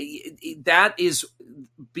that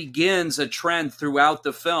begins a trend throughout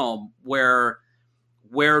the film where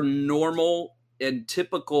normal and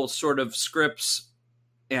typical sort of scripts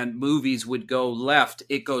and movies would go left,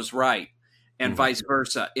 it goes right, and vice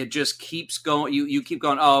versa. It just keeps going. You keep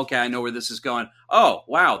going, oh, okay, I know where this is going. Oh,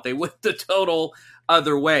 wow, they went the total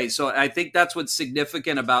other way. So I think that's what's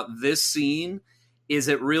significant about this scene is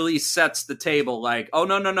it really sets the table like, oh,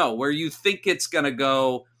 no. Where you think it's going to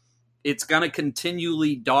go, it's going to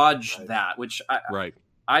continually dodge that, which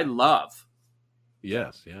I love.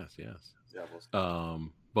 Yes.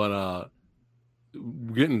 But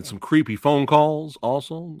getting some creepy phone calls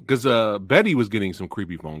also because Betty was getting some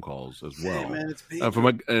creepy phone calls as well. Man, it's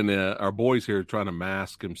our boys here trying to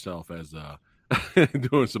mask himself as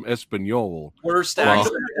doing some Espanol. Worst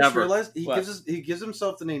accent ever. He gives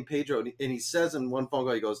himself the name Pedro, and he says in one phone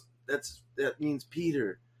call, he goes, "That means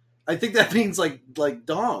Peter." I think that means like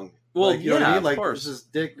dong. Well, you know what I mean? of course. This is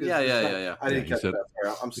dick. Yeah. I didn't catch that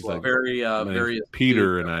part. I'm slow. Like, very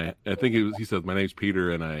Peter, and I think he said my name's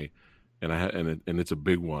Peter, and it's a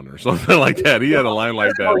big one or something like that. He had a line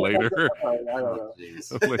like that later. I don't know.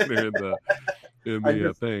 Later in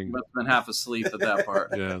the thing. Must have been half asleep at that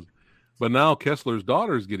part. Yeah. But now Kessler's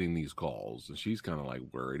daughter's getting these calls, and she's kind of like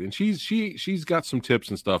worried. And she's got some tips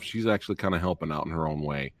and stuff. She's actually kind of helping out in her own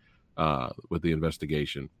way with the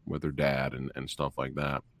investigation with her dad and stuff like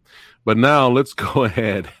that. But now let's go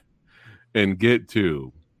ahead and get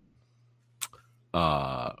to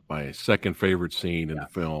my second favorite scene in the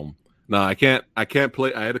film. Now I can't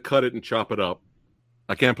play. I had to cut it and chop it up.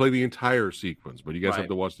 I can't play the entire sequence, but you guys have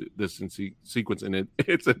to watch this sequence in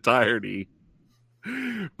its entirety.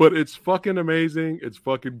 But it's fucking amazing. It's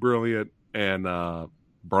fucking brilliant, and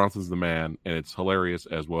Bronson's the man, and it's hilarious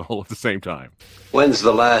as well at the same time. When's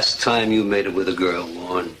the last time you made it with a girl,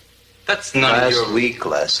 Warren? That's not Last week,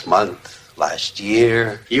 last month, last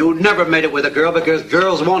year. You never made it with a girl because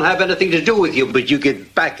girls won't have anything to do with you, but you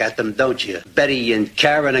get back at them, don't you? Betty and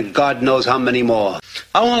Karen and God knows how many more.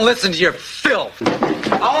 I won't listen to your filth.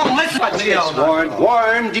 I won't listen to you. Yes, Warren.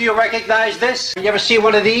 Warren, do you recognize this? You ever see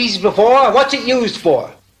one of these before? What's it used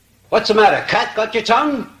for? What's the matter? Cat got your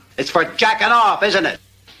tongue? It's for jacking off, isn't it?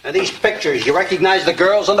 And these pictures, you recognize the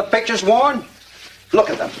girls on the pictures, Warren? Look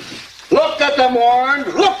at them. Look at them, Warren.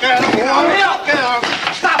 Look at them, Warren. Look at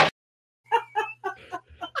them. Stop.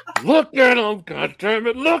 Look at him, God damn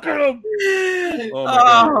it! Look at him! Oh my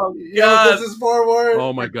God! You know what this is for, Warren?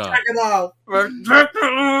 Oh my God! Check it out.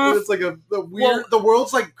 It's like the weird. The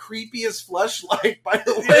world's like creepiest fleshlight. By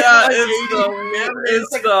the way,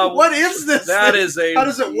 Yeah, what is this? That is a. How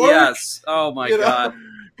does it work? Yes. Oh my God!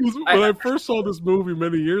 When I first saw this movie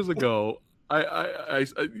many years ago, I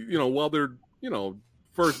while they're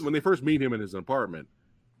when they first meet him in his apartment,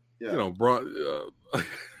 I'm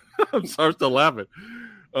sorry to laugh at.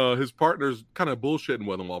 His partner's kind of bullshitting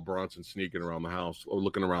with him while Bronson's sneaking around the house or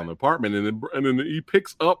looking around the apartment, and then he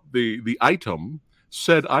picks up the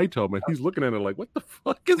said item, and he's looking at it like, "What the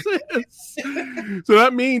fuck is this?" So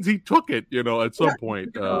that means he took it, at some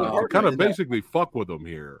point, to kind of basically fuck with him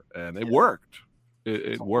here, and it worked.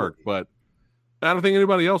 It worked, but I don't think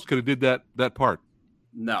anybody else could have did that part,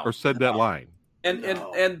 or said that line. And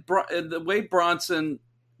the way Bronson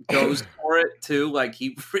goes for it too, like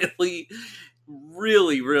he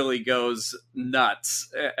really goes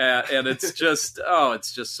nuts, and it's just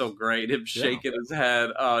so great. Him shaking his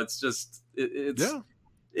head. Oh,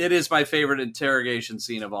 it is my favorite interrogation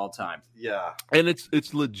scene of all time. Yeah, and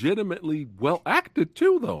it's legitimately well acted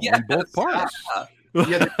too, though, on both parts.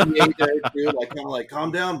 Yeah, the PA there too, like kind of like,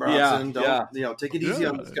 calm down, Bronson. Don't take it easy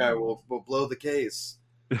on this guy. We'll blow the case.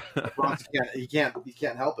 Bronson can't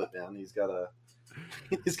help it, man. He's got a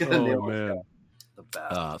nail. Man.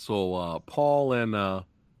 So Paul and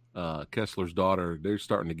Kessler's daughter, they're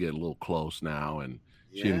starting to get a little close now, and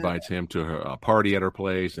she invites him to her party at her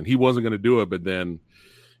place, and he wasn't going to do it, but then,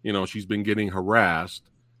 she's been getting harassed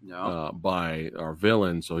by our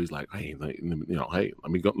villain, so he's like, hey, let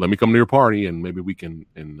me come to your party, and maybe we can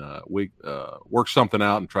work something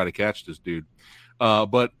out and try to catch this dude.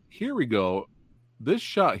 But here we go. This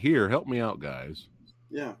shot here, help me out, guys.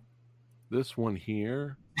 Yeah. This one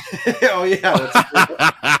here. Oh yeah,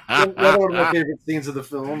 that's one of my favorite scenes of the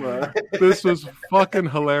film. This was fucking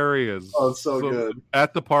hilarious. Oh, it's so good.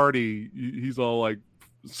 At the party, he's all like,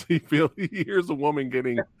 he hears a woman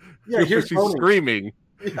getting, she's screaming,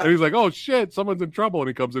 and he's like, "Oh shit, someone's in trouble!" And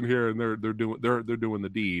he comes in here, and they're doing the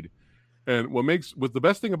deed. And what's the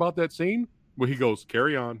best thing about that scene? Where he goes,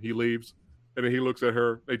 "Carry on," he leaves, and then he looks at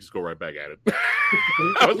her. They just go right back at it.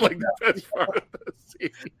 I was like, "That's part of the scene."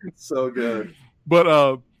 So good.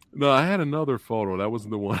 But no, I had another photo. That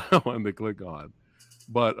wasn't the one I wanted to click on.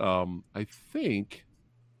 But I think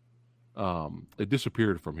it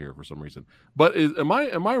disappeared from here for some reason. But am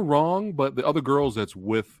I wrong? But the other girls that's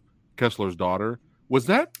with Kessler's daughter, was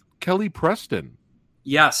that Kelly Preston?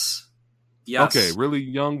 Yes. Okay, really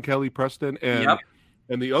young Kelly Preston, and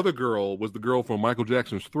the other girl was the girl from Michael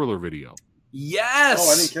Jackson's Thriller video. Yes.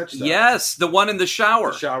 Oh, I didn't catch that. Yes, the one in the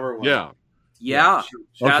shower. The shower one. Yeah.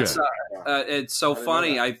 That's it's so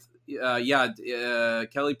funny.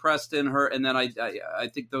 Kelly Preston, her, and then I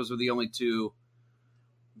think those were the only two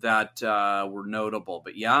that were notable.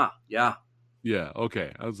 But yeah.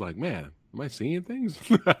 Okay, I was like, man, am I seeing things?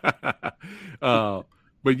 But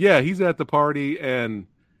yeah, he's at the party, and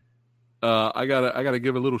I gotta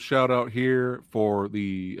give a little shout out here for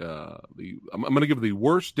I'm gonna give the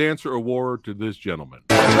worst dancer award to this gentleman.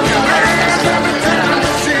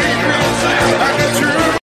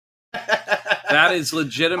 That is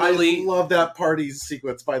legitimately. I love that party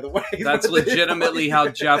sequence, by the way. That's legitimately how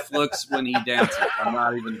Jeff looks when he dances. I'm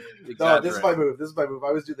not even exaggerating. No, this is my move. I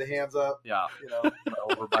always do the hands up. Yeah.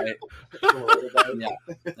 Overbite.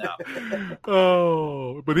 Yeah.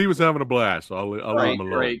 Oh, but he was having a blast. So I'll leave him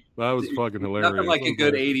alone. Great. That was fucking hilarious. Nothing like a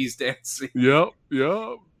good 80s dancing. Yep.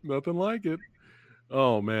 Nothing like it.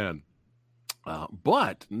 Oh, man.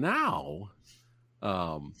 But now...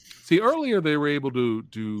 see, earlier they were able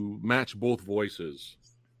to match both voices,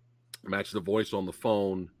 match the voice on the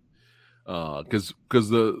phone, because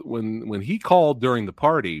when he called during the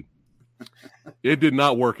party, it did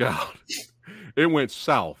not work out. It went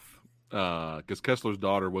south because Kessler's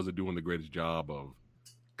daughter wasn't doing the greatest job of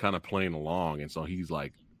kind of playing along, and so he's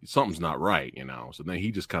like, something's not right, So then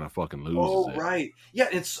he just kind of fucking loses. Oh, right, yeah.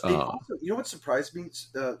 It also, what surprised me,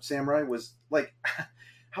 Samurai, was like.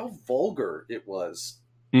 How vulgar it was.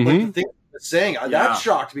 Mm-hmm. Like the thing he was saying, that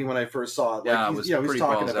shocked me when I first saw it. Like he's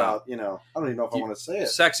talking about, I don't even know if I want to say it.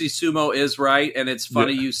 Sexy Sumo is right, and it's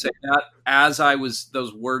funny you say that. As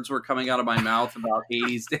those words were coming out of my mouth about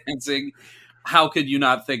 80s dancing, how could you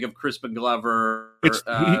not think of Crispin Glover?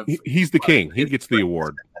 He's the king. He gets the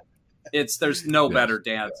award. There's no better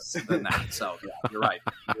dance than that. So yeah, you're right.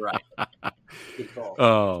 Good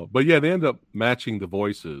call. But yeah, they end up matching the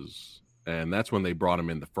voices. And that's when they brought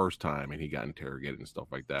him in the first time, and he got interrogated and stuff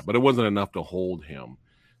like that. But it wasn't enough to hold him,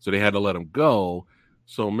 so they had to let him go.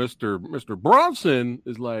 So Mr. Bronson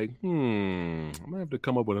is like, I'm gonna have to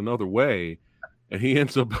come up with another way, and he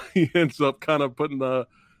ends up kind of putting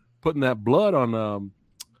that blood on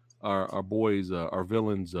our boys, our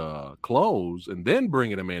villains' clothes, and then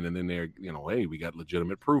bringing them in, and then they're hey, we got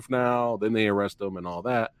legitimate proof now. Then they arrest them and all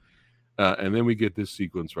that, and then we get this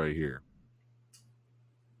sequence right here.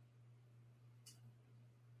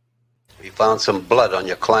 We found some blood on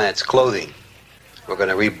your client's clothing. We're going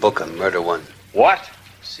to rebook him, murder one. What?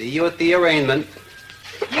 See you at the arraignment.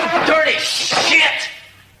 You dirty shit!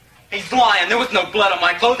 He's lying. There was no blood on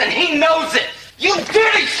my clothes, and he knows it! You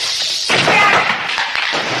dirty shit!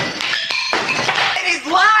 He's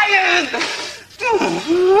lying!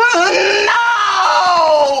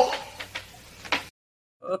 No!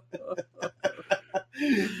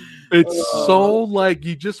 It's so like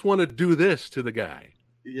you just want to do this to the guy.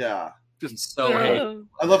 Yeah. Just so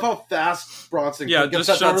I love how fast Bronson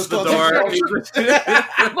just shuts the door.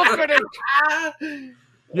 Look at it.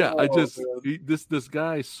 This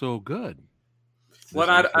guy's so good. Well,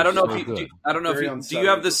 I don't know if do you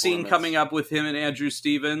have the scene coming up with him and Andrew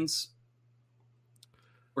Stevens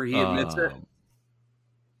where he admits it?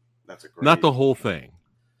 That's a great. Not the whole thing.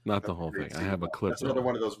 Not the whole thing. I have a clip. That's another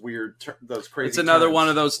one of those weird, those crazy. It's another turns one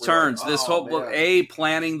of those turns. Like, this whole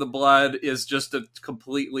planning the blood is just a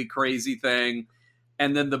completely crazy thing,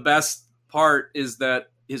 and then the best part is that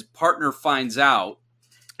his partner finds out.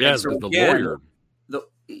 Yeah, so the lawyer.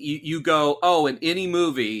 You go, in any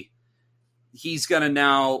movie, he's gonna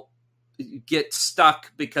now get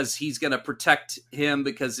stuck because he's gonna protect him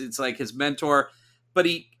because it's like his mentor, but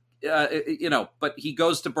he. But he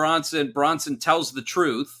goes to Bronson. Bronson tells the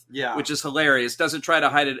truth, which is hilarious. Doesn't try to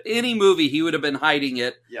hide it. Any movie, he would have been hiding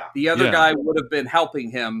it. Yeah. The other guy would have been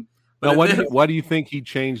helping him. Now, why do you think he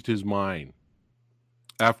changed his mind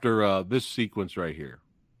after this sequence right here?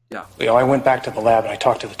 Yeah. Leo, I went back to the lab and I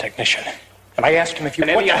talked to the technician. And I asked him if you...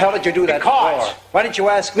 And what the hell did you do that for? Why didn't you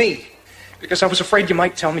ask me? Because I was afraid you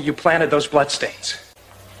might tell me you planted those bloodstains.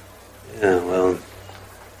 Yeah, well,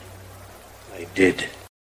 I did.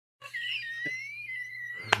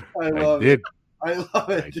 I love it. I love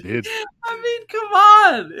it. I did. I mean, come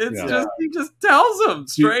on. It's just he just tells him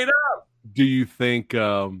straight up. Do you think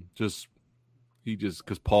because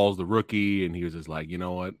Paul's the rookie and he was just like, you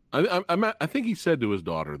know what? I think he said to his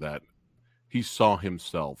daughter that he saw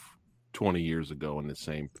himself 20 years ago in the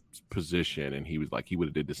same position, and he was like, he would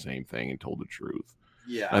have did the same thing and told the truth.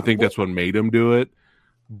 Yeah, I think that's what made him do it.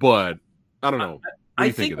 But I don't know. I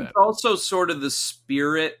think it's also sort of the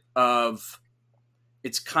spirit of.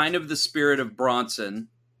 It's kind of the spirit of Bronson,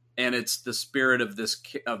 and it's the spirit of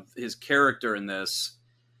his character in this.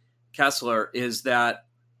 Kessler is that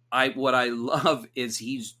what I love is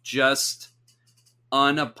he's just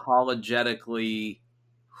unapologetically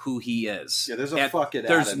who he is. Yeah, there's a fucking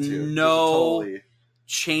there's attitude. no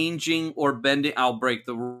changing or bending. I'll break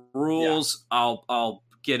the rules. Yeah. I'll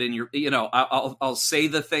get in your. I'll say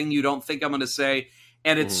the thing you don't think I'm going to say.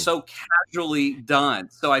 And it's so casually done.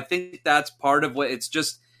 So I think that's part of what it's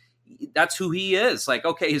just. That's who he is. Like,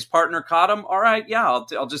 okay, his partner caught him. All right, yeah,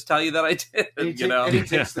 I'll just tell you that I did. And he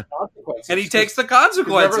takes the consequences. And he takes the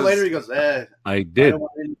consequences. Never later he goes, I did. I don't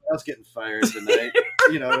want anyone else getting fired tonight,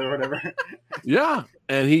 or whatever. Yeah,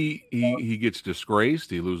 and he gets disgraced.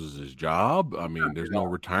 He loses his job. I mean, there's no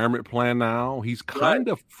retirement plan now. He's kind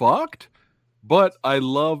of fucked. But I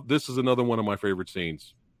love. This is another one of my favorite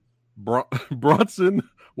scenes. Bronson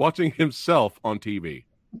watching himself on TV.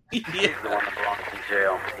 He's the one that belongs in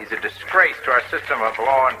jail. He's a disgrace to our system of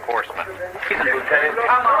law enforcement. He's a lieutenant.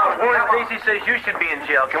 Come on, Warren Stacy says you should be in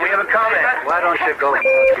jail. Can we have a comment? Why don't you go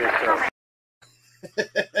fuck yourself?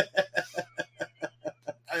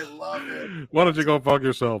 I love it. Why don't you go fuck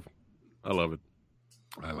yourself? I love it.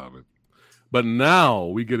 I love it. But now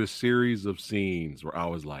we get a series of scenes where I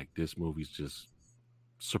was like, this movie's just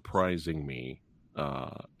surprising me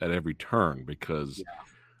at every turn because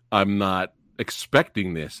I'm not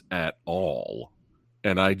expecting this at all,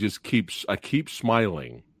 and I keep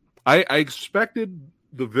smiling. I expected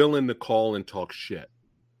the villain to call and talk shit.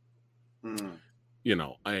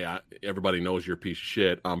 Everybody knows you're a piece of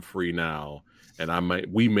shit. I'm free now, and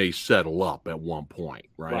we may settle up at one point,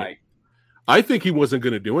 right? I think he wasn't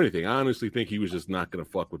going to do anything. I honestly think he was just not going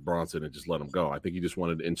to fuck with Bronson and just let him go. I think he just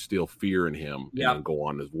wanted to instill fear in him and then go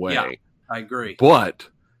on his way. Yeah, I agree. But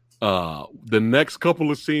the next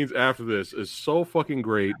couple of scenes after this is so fucking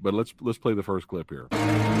great. But let's play the first clip here.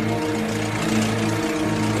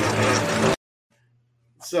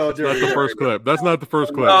 So that's the first clip. That's not the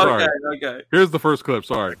first clip. Sorry. Okay. Here's the first clip.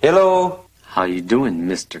 Sorry. Hello. How you doing,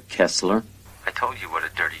 Mr. Kessler? I told you what a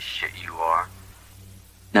dirty shit you are.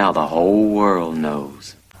 Now the whole world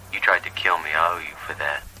knows. You tried to kill me. I owe you for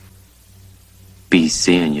that. Be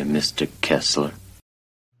seeing you, Mr. Kessler.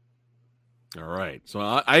 All right. So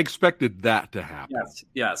I expected that to happen.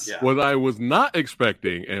 Yes. Yeah. What I was not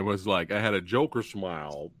expecting, and was like, I had a Joker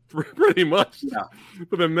smile pretty much. Yeah.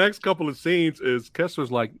 For the next couple of scenes is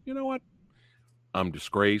Kessler's like, you know what? I'm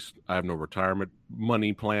disgraced. I have no retirement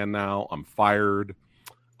money plan now. I'm fired.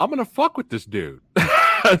 I'm going to fuck with this dude.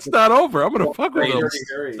 It's not over. I'm going to fuck with him.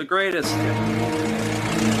 It's the greatest.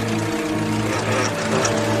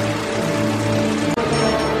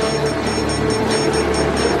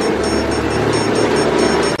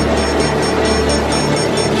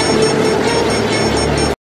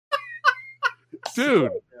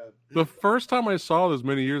 Dude, the first time I saw this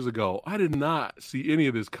many years ago, I did not see any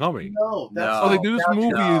of this coming. This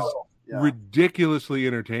movie is ridiculously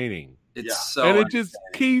entertaining. It's so and it just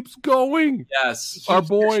keeps going. Yes. Our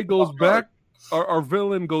boy goes back. Our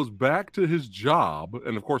villain goes back to his job,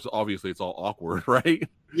 and of course, obviously, it's all awkward, right?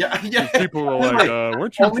 Yeah. People are like,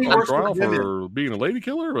 "Weren't you on trial for being a lady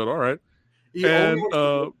killer?" But all right.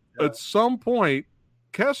 At some point,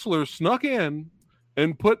 Kessler snuck in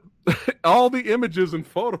and put all the images and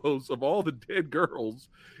photos of all the dead girls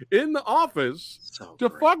in the office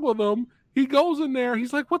fuck with them. He goes in there.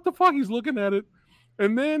 He's like, "What the fuck?" He's looking at it.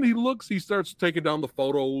 And then he starts taking down the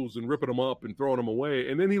photos and ripping them up and throwing them away.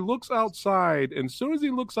 And then he looks outside. And as soon as he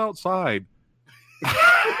looks outside, he's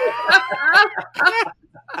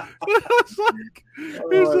just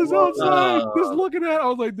outside, just looking at it. I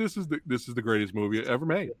was like, this is the greatest movie ever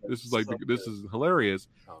made. This is this is hilarious.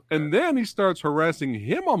 And then he starts harassing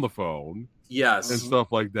him on the phone. Yes. And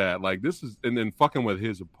stuff like that. Like this is, and then fucking with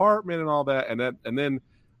his apartment and all that. And then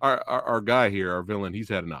our guy here, our villain, he's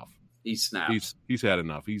had enough. He snaps. He's had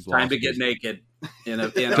enough. He's time lost to get naked.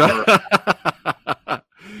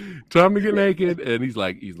 Time to get naked. And he's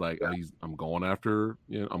like, I'm going after,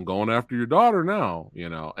 I'm going after your daughter now,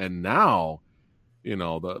 and now,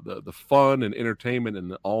 the fun and entertainment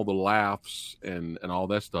and all the laughs and all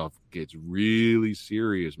that stuff gets really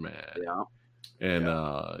serious, man. Yeah. And,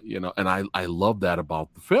 and I love that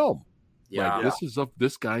about the film. Yeah. Like,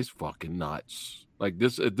 this guy's fucking nuts. Like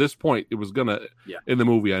at this point, it was gonna, in the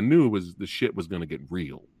movie, I knew the shit was gonna get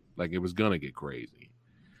real. Like, it was gonna get crazy.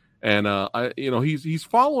 And, he's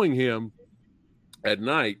following him at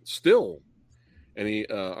night still. And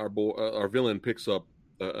our villain picks up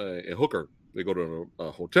a hooker. They go to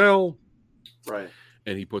a hotel. Right.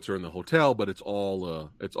 And he puts her in the hotel, but it's all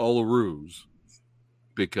a ruse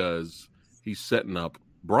because he's setting up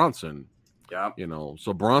Bronson. Yeah.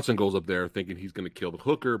 So Bronson goes up there thinking he's going to kill the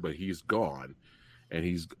hooker, but he's gone, and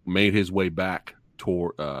he's made his way back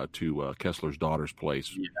to Kessler's daughter's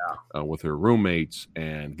place with her roommates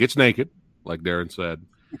and gets naked, like Darren said.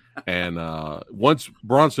 And once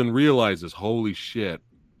Bronson realizes, holy shit,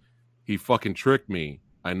 he fucking tricked me.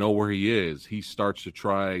 I know where he is. He starts to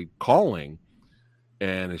try calling,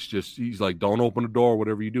 and it's just, he's like, don't open the door,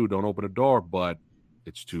 whatever you do, don't open the door, but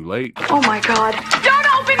it's too late. Oh my God. Don't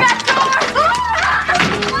open that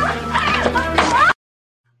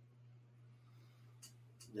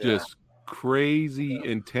door! Just crazy,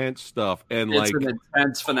 intense stuff. And it's an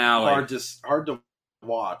intense finale. Hard to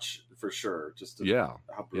watch for sure.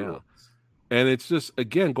 How brutal. Yeah. And it's just,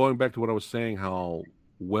 again, going back to what I was saying, how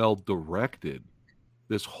well directed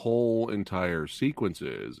this whole entire sequence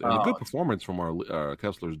is, and a good performance from our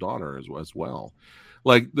Kessler's daughter as well.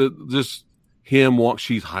 Like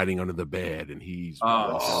she's hiding under the bed, and he's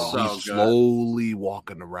slowly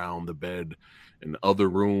walking around the bed and other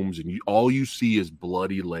rooms, and all you see is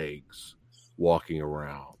bloody legs walking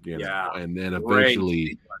around, and then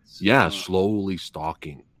eventually, slowly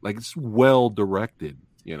stalking. Like, it's well directed,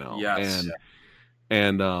 Yes.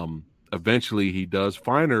 and eventually he does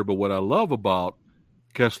find her. But what I love about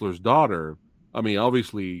Kessler's daughter, I mean,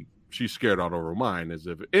 obviously she's scared out of her mind, as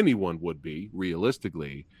if anyone would be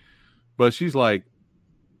realistically, but she's like,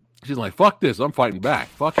 fuck this, I'm fighting back,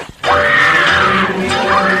 fuck it.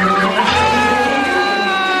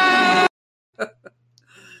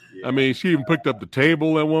 I mean, she even picked up the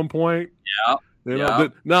table at one point.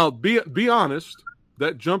 Now, be honest,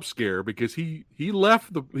 that jump scare, because he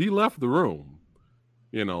left the room,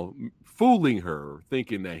 fooling her,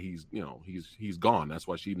 thinking that he's gone. That's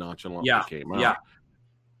why she nonchalantly came out. Yeah.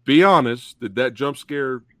 Be honest, did that jump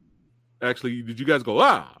scare actually? Did you guys go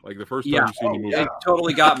like the first time you seen the movie? It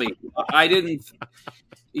totally got me. I didn't.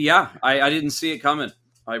 Yeah, I didn't see it coming.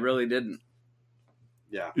 I really didn't.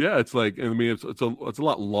 Yeah. It's like, I mean, it's a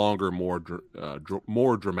lot longer,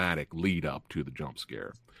 more dramatic lead up to the jump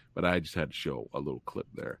scare. But I just had to show a little clip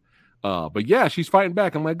there. But yeah, she's fighting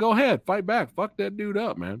back. I'm like, go ahead, fight back. Fuck that dude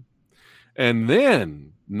up, man. And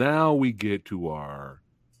then now we get to our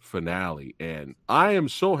finale. And I am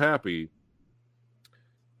so happy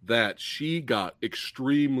that she got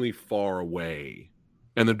extremely far away.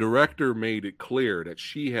 And the director made it clear that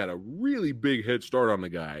she had a really big head start on the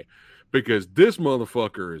guy, because this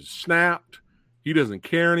motherfucker is snapped. He doesn't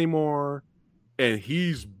care anymore. And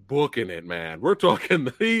he's booking it, man. We're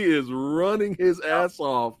talking, he is running his ass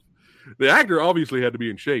off. The actor obviously had to be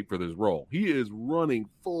in shape for this role. He is running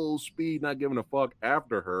full speed, not giving a fuck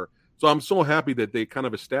after her. So I'm so happy that they kind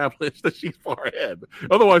of established that she's far ahead.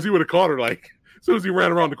 Otherwise, he would have caught her, like, as soon as he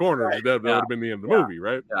ran around the corner. Right. That would have been the end of the movie,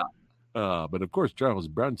 right? Yeah. But of course, Charles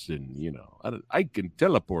Bronson, I can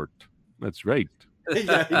teleport. That's right.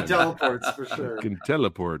 Yeah, he teleports for sure. Can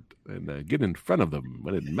teleport and get in front of them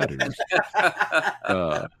when it matters.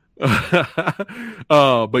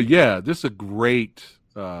 But yeah, this is a great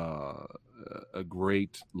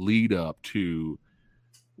lead up to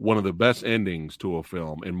one of the best endings to a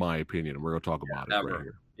film, in my opinion. And we're going to talk about it right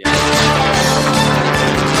here.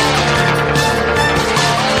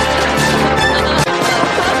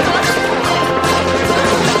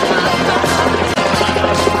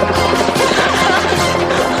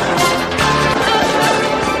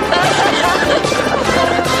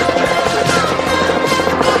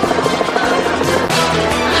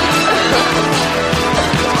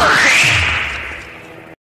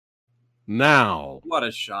 Now, what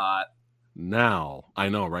a shot! Now, I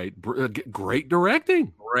know, right? Great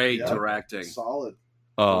directing. Great directing. Solid.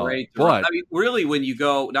 Great. But I mean, really, when you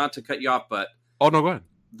go, not to cut you off, but oh no, go ahead.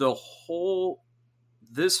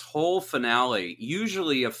 This whole finale,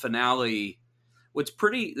 usually a finale,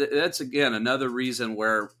 that's again another reason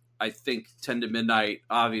where I think 10 to Midnight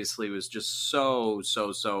obviously was just so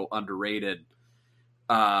underrated.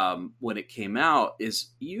 when it came out, is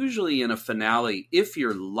usually in a finale, if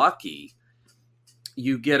you're lucky,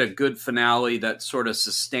 you get a good finale that sort of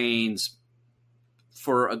sustains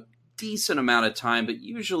for a decent amount of time, but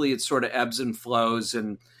usually it sort of ebbs and flows,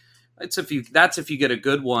 and that's if you get a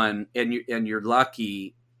good one and you're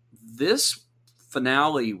lucky. This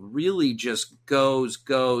finale really just goes.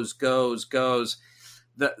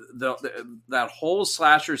 That whole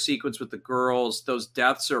slasher sequence with the girls, those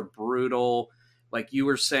deaths are brutal. Like you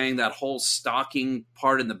were saying, that whole stalking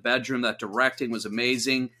part in the bedroom, that directing was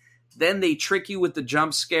amazing. Then they trick you with the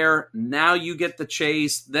jump scare. Now you get the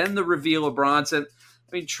chase. Then the reveal of Bronson.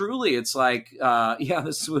 I mean, truly, it's like,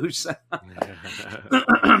 the swoosh.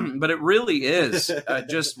 But it really is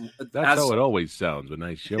just. That's how it always sounds when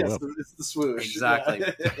I show up. It's the swoosh. Exactly.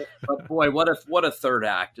 But boy, what a third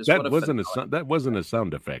act! That wasn't a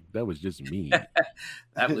sound effect. That was just me.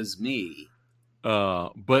 That was me.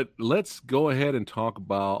 But let's go ahead and talk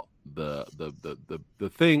about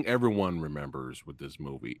the thing everyone remembers with this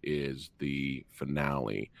movie is the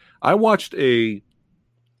finale. I watched a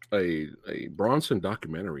Bronson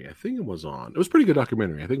documentary. I think it was a pretty good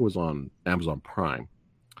documentary. I think it was on Amazon Prime.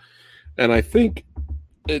 And I think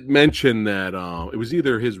it mentioned that it was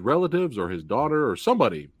either his relatives or his daughter or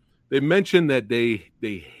somebody. They mentioned that they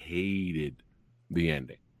hated the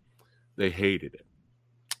ending. They hated it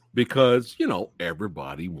because,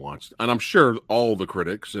 everybody wants, and I'm sure all the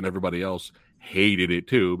critics and everybody else hated it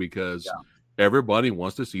too, because everybody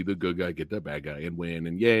wants to see the good guy get the bad guy and win,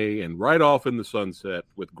 and yay, and right off in the sunset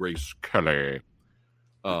with Grace Kelly.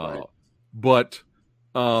 Right. But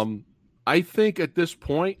I think at this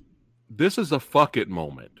point, this is a fuck it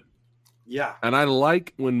moment. Yeah. And I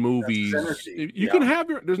like when movies, you can have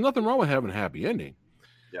there's nothing wrong with having a happy ending.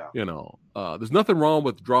 Yeah. There's nothing wrong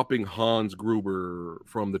with dropping Hans Gruber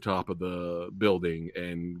from the top of the building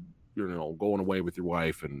and, going away with your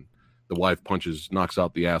wife, and the wife knocks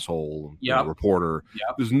out the asshole, reporter.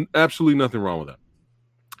 Yep. There's absolutely nothing wrong with that.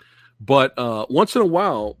 But once in a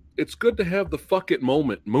while, it's good to have the fuck it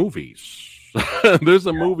moment movies. There's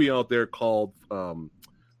a movie out there called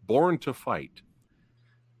Born to Fight,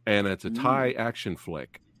 and it's a Thai action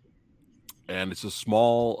flick. And it's a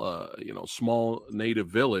small native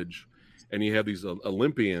village, and you have these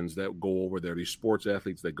Olympians that go over there, these sports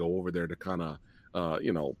athletes that go over there to kind of,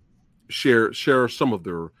 share some of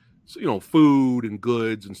their, food and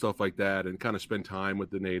goods and stuff like that, and kind of spend time with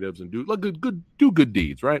the natives and do good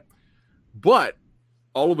deeds, right? But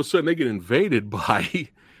all of a sudden they get invaded by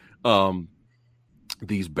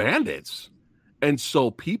these bandits, and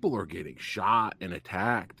so people are getting shot and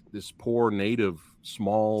attacked. This poor native,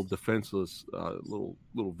 small, defenseless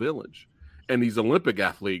little village, and these Olympic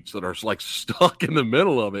athletes that are like stuck in the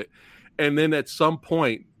middle of it. And then at some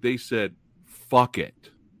point they said, fuck it,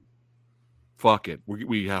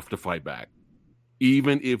 we have to fight back,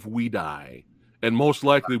 even if we die, and most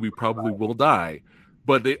likely we probably will die.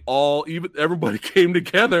 But everybody came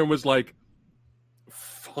together and was like,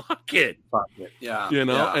 fuck it. Yeah.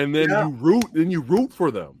 And then you root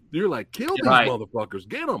for them. You're like, kill these motherfuckers,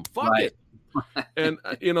 get them, fuck it. And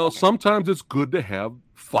sometimes it's good to have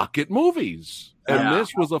fuck it movies, and this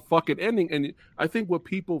was a fuck it ending. And I think what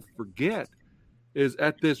people forget is,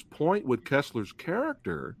 at this point with Kessler's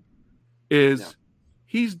character, is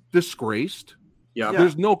he's disgraced.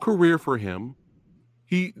 There's no career for him.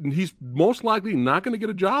 He's most likely not going to get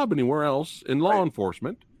a job anywhere else in law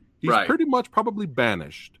enforcement. He's pretty much probably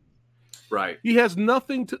banished. Right. He has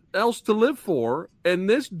nothing else to live for, and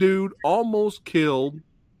this dude almost killed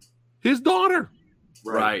his daughter.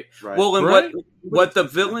 Right. Well, and what the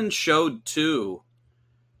villain showed too,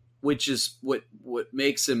 which is what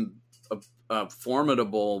makes him a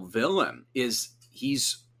formidable villain, is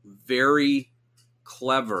he's very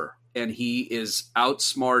clever, and he is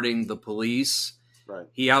outsmarting the police. Right.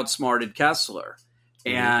 He outsmarted Kessler,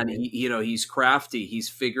 and he's crafty. He's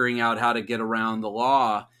figuring out how to get around the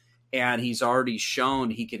law, and he's already shown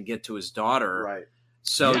he can get to his daughter. Right.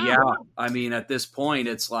 So I mean, at this point,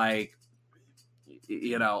 it's like,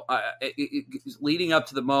 leading up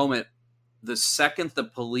to the moment, the second the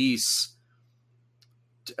police,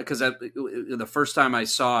 because the first time I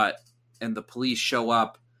saw it and the police show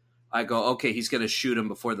up, I go, okay, he's going to shoot him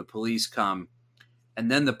before the police come. And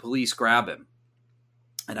then the police grab him.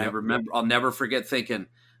 And I remember, I'll never forget thinking,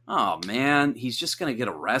 oh man, he's just going to get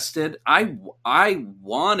arrested. I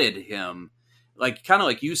wanted him, like, kind of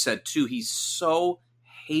like you said too, he's so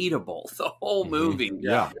hateable the whole movie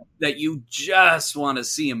that you just want to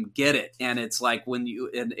see him get it. And it's like when you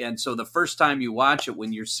and so the first time you watch it,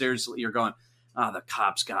 when you're going, oh, the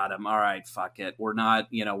cops got him, all right, fuck it, we're not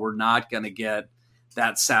gonna get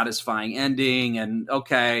that satisfying ending. And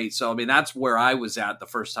okay, so I mean, that's where I was at the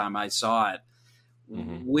first time I saw it.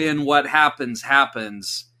 When what happens,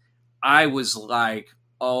 I was like,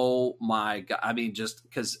 oh my God. I mean, just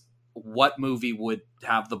because what movie would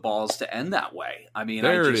have the balls to end that way? I mean,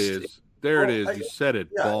 There it is. You said it.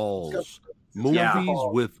 Balls. Movies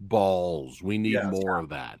with balls. We need more of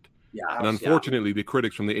that. Yeah. And unfortunately, the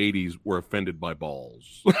critics from the 80s were offended by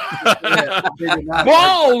balls. Balls!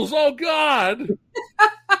 Oh, God!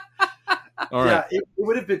 All right. It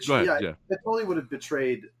would have betrayed. Yeah. It totally would have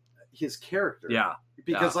betrayed his character. Yeah.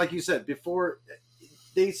 Because, like you said before,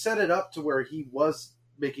 they set it up to where he was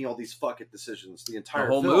making all these fuck it decisions the entire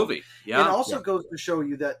whole film. movie. Yeah. It also goes to show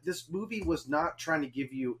you that this movie was not trying to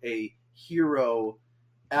give you a hero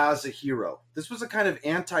as a hero. This was a kind of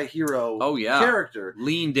anti-hero character.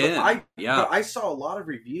 Leaned in. But I saw a lot of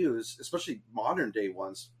reviews, especially modern day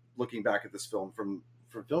ones, looking back at this film from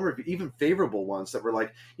film review, even favorable ones that were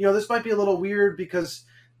like, this might be a little weird because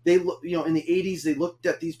they look, in the 80s, they looked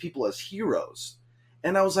at these people as heroes.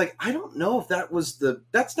 And I was like, I don't know if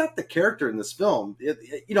that's not the character in this film.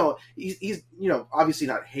 He's obviously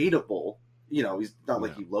not hateable. He's not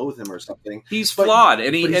like you loathe him or something. He's flawed,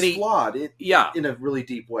 he's flawed. In a really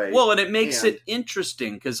deep way. Well, and it makes it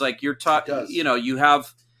interesting because, like, you're talking, you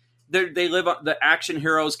have they live on, the action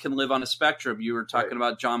heroes can live on a spectrum. You were talking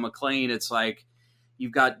about John McClane. It's like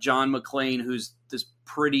you've got John McClane, who's this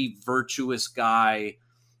pretty virtuous guy,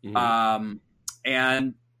 and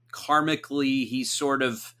karmically, he's sort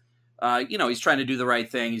of. He's trying to do the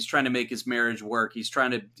right thing. He's trying to make his marriage work. He's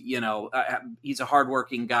trying to, he's a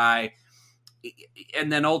hardworking guy.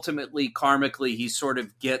 And then ultimately, karmically, he sort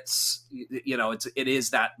of gets, it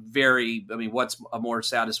is that very, I mean, what's a more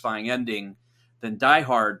satisfying ending than Die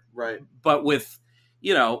Hard? Right. But with,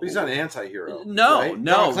 But he's not an anti-hero. No, right?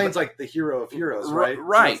 no. McClane's like the hero of heroes, right?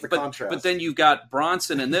 Right. So that's the contrast. But then you've got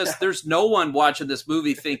Bronson in this. There's no one watching this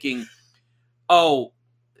movie thinking,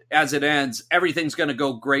 as it ends, everything's going to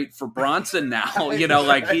go great for Bronson now. That's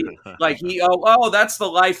the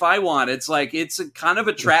life I want. It's like, it's a kind of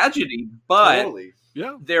a tragedy, but totally.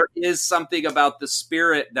 There is something about the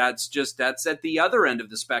spirit that's at the other end of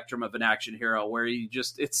the spectrum of an action hero where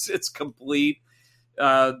it's complete.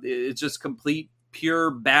 It's just complete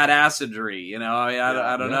pure badassery.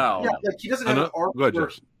 I don't know. Yeah. Like he doesn't have an arc where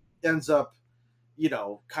ends up,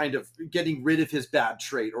 kind of getting rid of his bad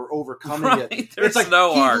trait or overcoming it. There's it's like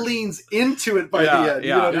no he arc. leans into it by the end.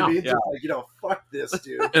 You know what I mean? Yeah. Just like, fuck this,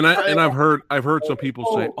 dude. And I've heard some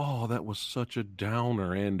people say, "Oh, that was such a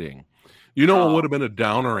downer ending." What would have been a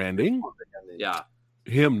downer ending? Yeah,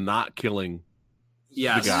 him not killing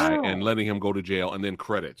the guy and letting him go to jail, and then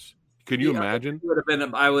credits. Can you imagine? It would have been.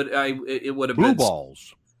 It would have blue been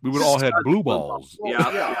balls. We would all have blue balls.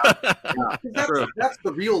 Yeah. That's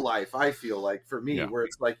the real life, I feel like, for me, where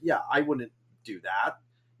it's like, I wouldn't do that.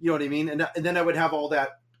 You know what I mean? And then I would have all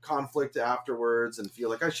that conflict afterwards and feel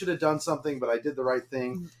like I should have done something, but I did the right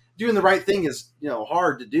thing. Doing the right thing is,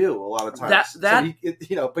 hard to do a lot of times. But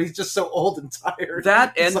he's just so old and tired.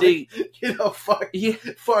 That ending, like,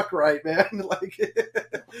 fuck right, man. Like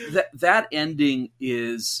that ending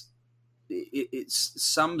is, it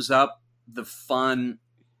sums up the fun.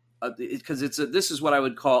 Because this is what I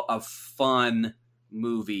would call a fun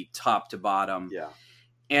movie, top to bottom. Yeah,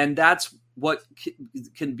 and that's what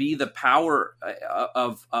can be the power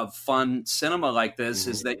of fun cinema like this.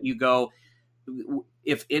 Is that you go,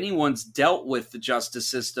 if anyone's dealt with the justice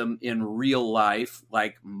system in real life,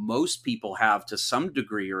 like most people have to some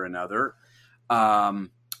degree or another,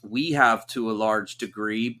 we have to a large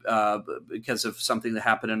degree because of something that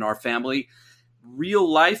happened in our family. Real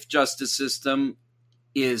life justice system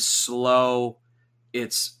is slow.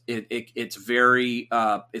 It's very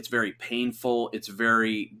painful. It's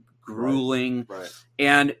very grueling. Right.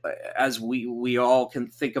 And as we all can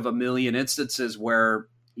think of a million instances where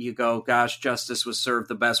you go, gosh, justice was served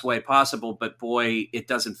the best way possible, but boy, it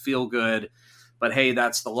doesn't feel good. But hey,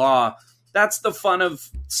 that's the law. That's the fun of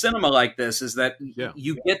cinema like this, is that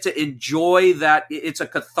you get to enjoy that. It's a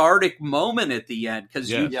cathartic moment at the end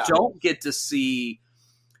because you don't get to see.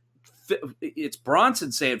 It's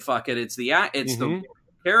Bronson saying "fuck it." It's the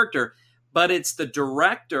character, but it's the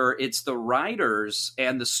director, it's the writers,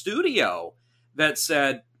 and the studio that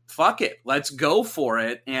said "fuck it, let's go for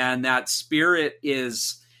it." And that spirit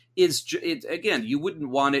is again, you wouldn't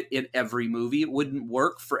want it in every movie. It wouldn't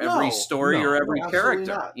work for every story or every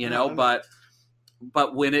character, not.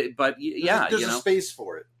 But when it, there's a space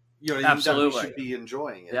for it. You know, that we Absolutely. should be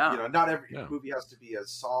enjoying it. Yeah. You know, not every movie has to be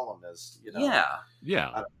as solemn as, you know.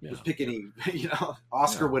 Yeah. Just pick any, you know,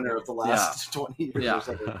 Oscar winner of the last 20 years or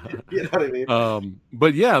something. You know what I mean?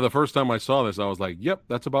 But yeah, the first time I saw this, I was like, "Yep,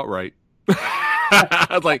 that's about right." I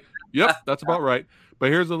was like, "Yep, that's about right."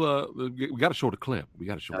 But here's we got to show the clip. We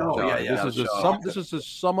got to show. This is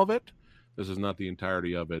just some of it. This is not the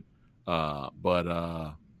entirety of it.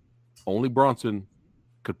 But only Bronson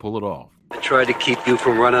could pull it off. I tried to keep you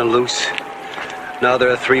from running loose. Now there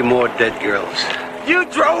are 3 more dead girls. You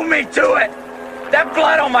drove me to it! That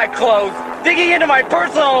blood on my clothes, digging into my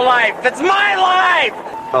personal life. It's my life!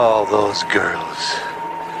 All those girls.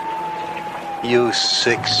 You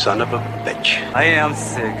sick son of a bitch. I am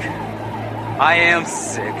sick. I am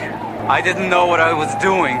sick. I didn't know what I was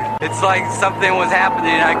doing. It's like something was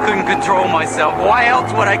happening and I couldn't control myself. Why else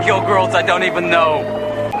would I kill girls I don't even know?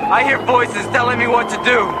 I hear voices telling me what to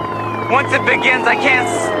do. Once it begins, I can't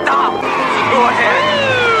stop. Go ahead.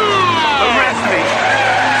 Arrest me.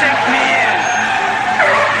 Take me in.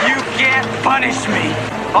 You can't punish me.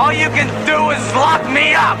 All you can do is lock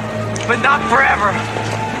me up. But not forever.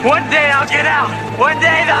 One day I'll get out. One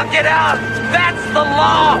day they'll get out. That's the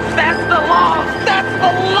law. That's the law. That's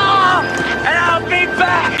the law. And I'll be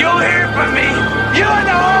back. You'll hear from me. You and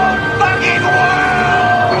the whole fucking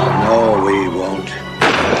world. No, we won't.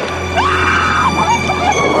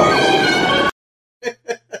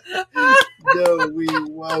 No, we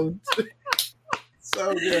won't.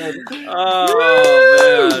 So good.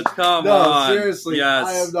 Oh man, come on! Seriously, yes,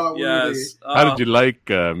 I am not worthy. How did you like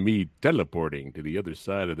me teleporting to the other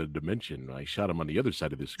side of the dimension? I shot him on the other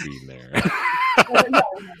side of the screen there. Exactly.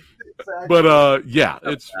 But yeah,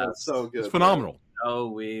 it's so good. It's phenomenal. Oh,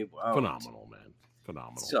 we won't. Phenomenal, man.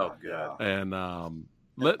 Phenomenal. So good. And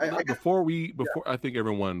before I think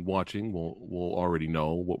everyone watching will already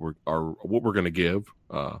know what we're going to give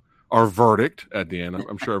our verdict at the end.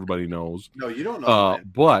 I'm sure everybody knows. No, you don't know.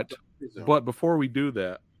 But before we do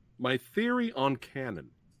that, my theory on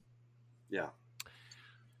canon. Yeah.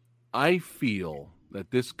 I feel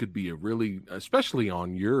that this could be a really, especially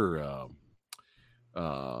on your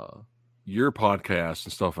podcast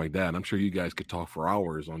and stuff like that. I'm sure you guys could talk for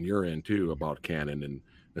hours on your end too about canon and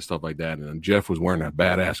stuff like that. And Jeff was wearing that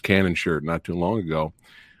badass canon shirt not too long ago,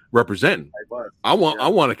 representing. I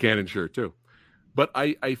want a canon shirt too. But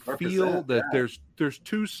I feel that there's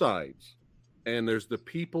 2 sides, and there's the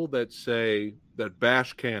people that say that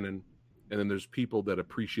bash canon, and then there's people that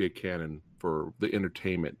appreciate canon for the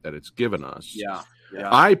entertainment that it's given us. Yeah.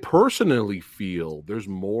 I personally feel there's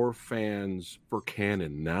more fans for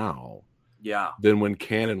canon now than when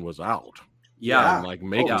canon was out. Like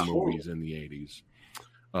making movies in the 80s.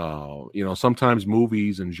 You know, sometimes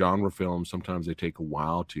movies and genre films, sometimes they take a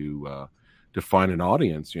while to find an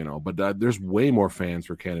audience, you know, but there's way more fans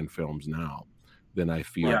for canon films now than I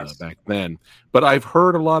feel back then. But I've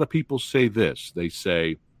heard a lot of people say this. They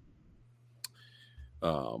say,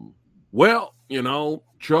 well, you know,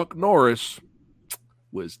 Chuck Norris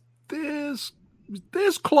was this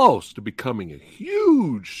close to becoming a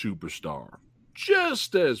huge superstar,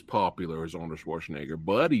 just as popular as Arnold Schwarzenegger,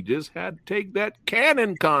 but he just had to take that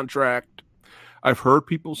canon contract. I've heard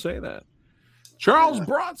people say that. Charles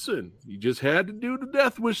Bronson, he just had to do the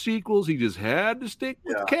Death Wish sequels. He just had to stick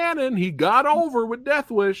with canon. He got over with Death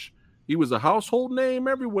Wish. He was a household name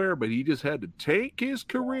everywhere, but he just had to take his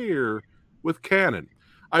career with canon.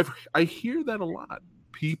 I hear that a lot.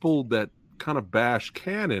 People that kind of bash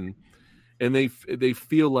canon, and they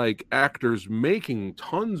feel like actors making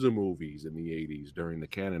tons of movies in the 80s during the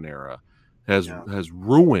canon era has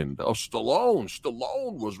ruined. Stallone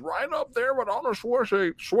was right up there with Arnold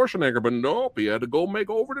Schwarzenegger, but nope, he had to go make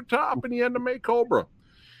Over the Top, and he had to make Cobra.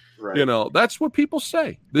 Right. You know, that's what people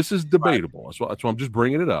say. This is debatable. Right. That's why I'm just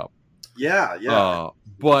bringing it up. Yeah.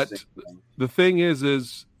 But the thing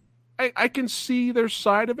is I can see their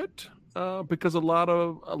side of it because a lot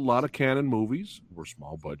of canon movies were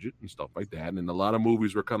small budget and stuff like that, and a lot of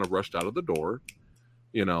movies were kind of rushed out of the door,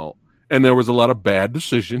 you know. And there was a lot of bad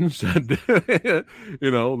decisions. And,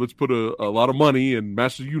 you know, let's put a lot of money in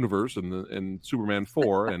Master Universe and Superman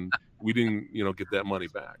 4, and we didn't, you know, get that money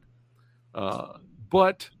back.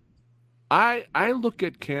 But I look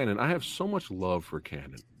at canon. I have so much love for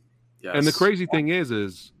canon. Yes. And the crazy thing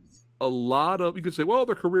is a lot of, you could say, well,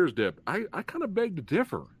 their careers dipped. I kind of beg to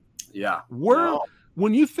differ. Yeah.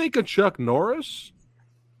 When you think of Chuck Norris,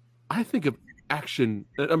 I think of action.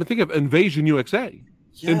 I mean, think of Invasion USA.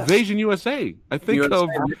 Yes. Invasion USA. I think of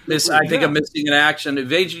Missing in Action.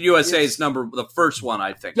 Invasion USA is the first one.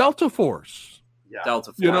 I think Delta Force.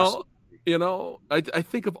 Delta Force. You know, You know, I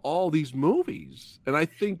think of all these movies, and I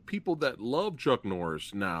think people that love Chuck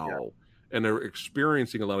Norris now, and they're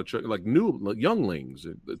experiencing a lot of Chuck, like younglings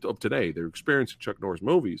of today, they're experiencing Chuck Norris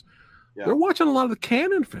movies. Yeah. They're watching a lot of the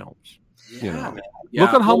Cannon films. Yeah, you know,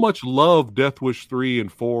 look at how much love Death Wish 3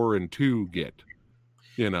 and 4 and 2 get.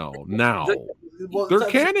 You know, now they're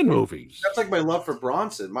Cannon movies. That's like my love for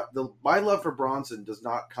Bronson. My love for Bronson does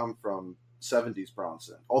not come from 70s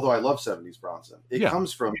Bronson, although I love 70s Bronson. It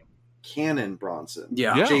comes from Cannon Bronson,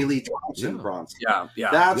 J. Lee Thompson Bronson.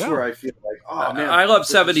 That's where I feel like, oh man, I love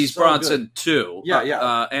 70s Bronson too.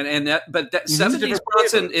 Yeah. And that, but that 70s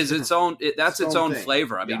Bronson is its own. That's its own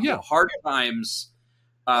flavor. I mean, Hard Times,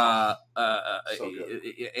 and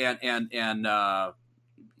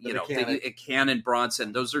you know, Cannon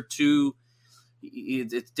Bronson. Those are two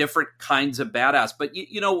different kinds of badass. But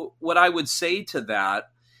you know what I would say to that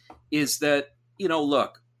is that, you know,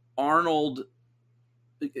 look, Arnold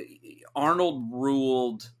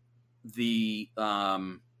ruled the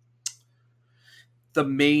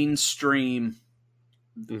mainstream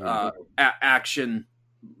action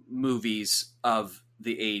movies of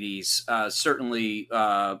the 80s. Certainly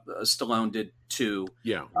Stallone did too.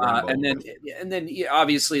 And then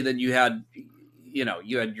obviously then you had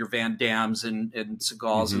your Van Dammes and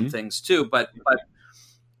Seagals and things too. But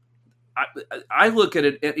I look at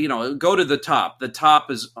it, you know, go to the top. The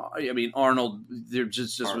top is, I mean, Arnold, there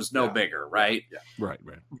just was no bigger, right? Right.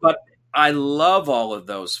 But I love all of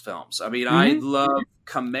those films. I mean, I love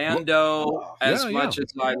Commando as much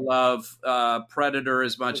as I love Predator,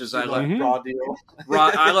 as much as I love Raw Deal.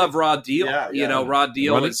 I love Raw Deal. You know, Raw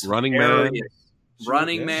Deal is Running Man.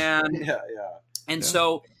 Running Man. And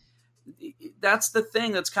so that's the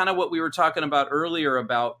thing. That's kind of what we were talking about earlier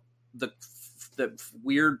about the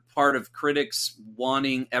weird part of critics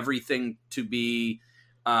wanting everything to be,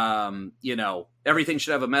 you know, everything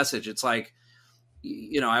should have a message. It's like,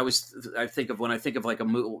 you know, I think of like a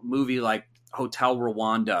movie like Hotel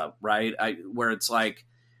Rwanda, right? Where it's like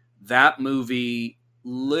that movie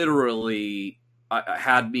literally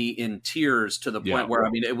had me in tears to the point where, I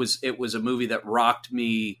mean, it was a movie that rocked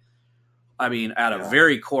me. I mean, at a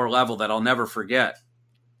very core level that I'll never forget.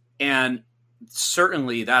 And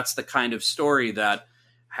certainly that's the kind of story that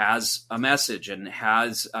has a message and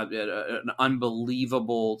has an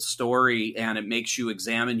unbelievable story, and it makes you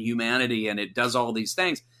examine humanity, and it does all these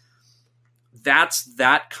things. That's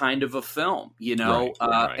that kind of a film, you know.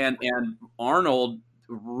 And Arnold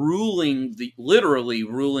literally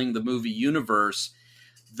ruling the movie universe.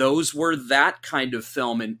 Those were that kind of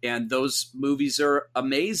film, and those movies are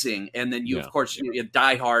amazing. And then of course, you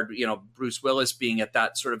Die Hard, you know, Bruce Willis being at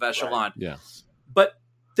that sort of echelon. But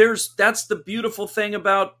that's the beautiful thing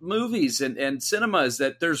about movies and cinema, is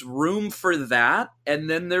that there's room for that, and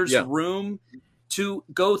then there's room to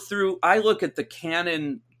go through. I look at the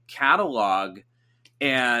Canon catalog,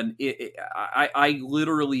 and I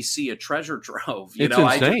literally see a treasure trove. You it's know,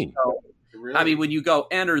 insane. Really? I mean, when you go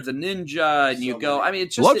Enter the Ninja, and you go, I mean,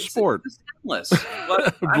 it's just Bloodsport. It's endless.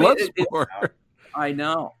 Bloodsport. I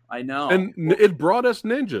know, and it brought us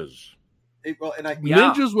ninjas.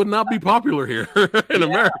 Ninjas would not be popular here in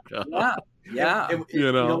America. And,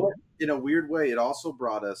 you know what? In a weird way, it also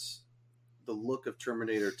brought us the look of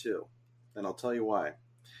Terminator 2, and I'll tell you why.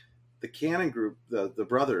 The Cannon Group, the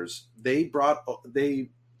brothers, they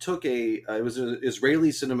took it was an Israeli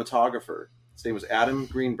cinematographer. His name was Adam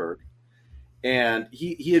Greenberg. And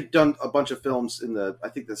he had done a bunch of films in a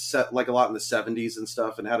lot in the 70s and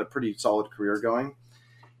stuff, and had a pretty solid career going.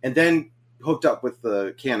 And then hooked up with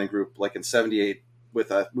the Cannon Group like in 78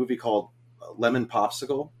 with a movie called Lemon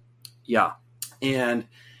Popsicle. Yeah. And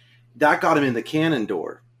that got him in the Cannon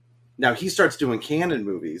door. Now he starts doing Cannon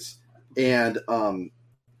movies, and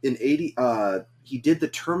in 80 he did the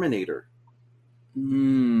Terminator.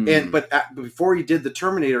 But before he did the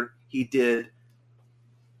Terminator, he did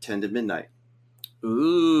 10 to Midnight.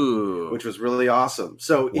 Ooh, which was really awesome.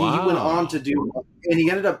 So he went on to do, and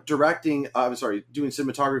he ended up doing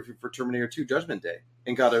cinematography for Terminator 2 Judgment Day,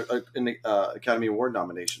 and got an Academy Award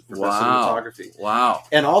nomination for best cinematography. Wow.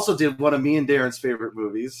 And also did one of me and Darren's favorite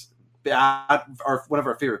movies, one of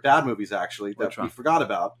our favorite bad movies, actually, that we forgot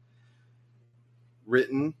about.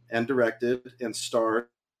 Written and directed and starred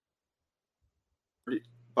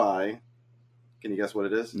by, can you guess what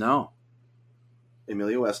it is? No.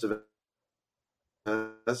 Emilio Estevez.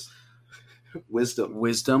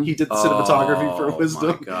 Wisdom. He did the cinematography for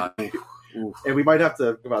Wisdom. My God. And we might have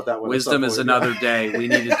to talk about that one. Wisdom is another day. We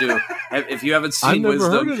need to do. If you haven't seen Heard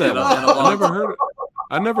Wisdom, of that.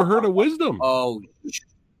 I never heard of Wisdom. Oh,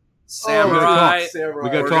 Samurai. We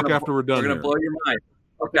got to talk after we're done. We're going to blow your mind.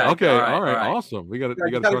 Okay. All right. Awesome. We got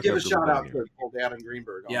to give a shout out to old Adam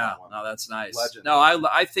Greenberg. On that one. No, that's nice. Legend. No,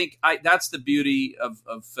 I think that's the beauty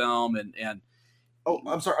of film and. Oh,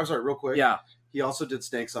 I'm sorry. Real quick. Yeah. He also did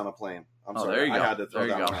Snakes on a Plane. I'm sorry. There you go. I had to throw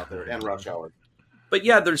that one out there. And Rush Hour. But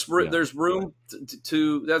yeah, there's room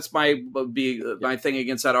to that's my thing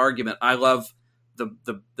against that argument. I love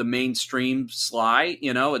the mainstream Sly.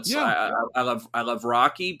 You know, it's I love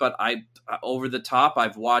Rocky, but over the top.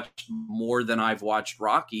 I've watched more than I've watched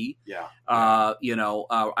Rocky. Yeah. I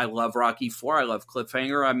love Rocky 4. I love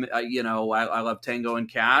Cliffhanger. I love Tango and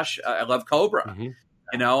Cash. I love Cobra. Mm-hmm.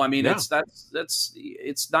 You know, I mean, it's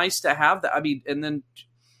nice to have that. I mean, and then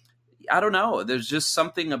I don't know. There's just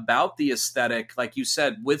something about the aesthetic, like you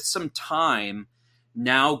said, with some time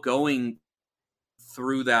now going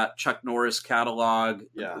through that Chuck Norris catalog,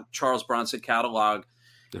 Charles Bronson catalog.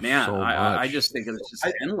 There's man, so I just think it's just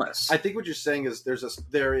endless. I think what you're saying is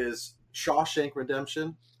there is Shawshank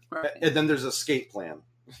Redemption, right. And then there's Escape Plan.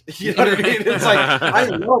 You know what I mean? It's like I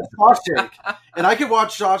love Shawshank, and I can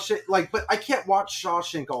watch Shawshank, but I can't watch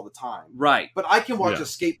Shawshank all the time. Right. But I can watch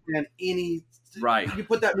Escape Plan Right. You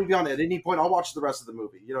put that movie on at any point, I'll watch the rest of the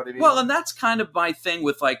movie. You know what I mean? Well, and that's kind of my thing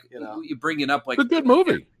with you bringing up it's a good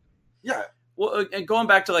movie. Yeah. Well, and going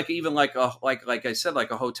back to like I said,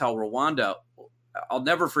 like a Hotel Rwanda. I'll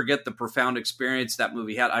never forget the profound experience that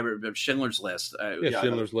movie had. I remember Schindler's List.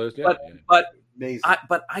 Schindler's List. Yeah, but amazing.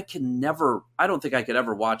 I can never. I don't think I could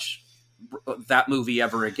ever watch that movie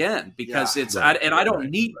ever again because it's. Right, I don't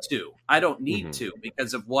need to. I don't need to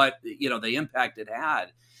because of what the impact it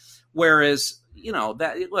had. Whereas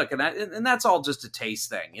and that's all just a taste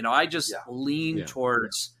thing. I just lean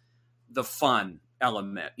towards the fun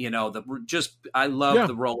element. I love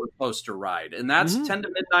the roller coaster ride, and that's 10 to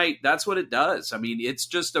Midnight. That's what it does. I mean, it's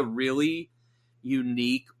just a really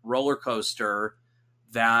unique roller coaster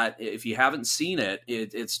that if you haven't seen it,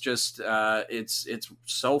 it's just it's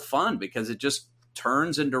so fun because it just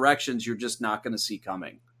turns in directions you're just not going to see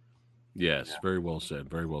coming. Yes, very well said.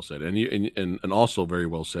 Very well said, and also very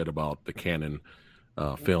well said about the Canon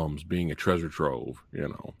films being a treasure trove.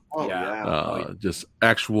 Just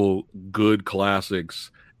actual good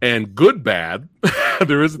classics and good bad.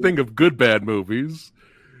 There is a thing of good bad movies,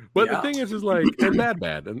 but the thing is like and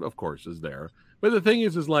bad, and of course is there. But the thing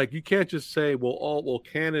is like you can't just say, well,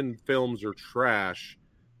 Canon films are trash.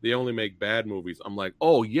 They only make bad movies. I'm like,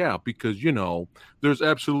 oh yeah, because there's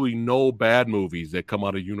absolutely no bad movies that come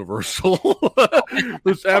out of Universal.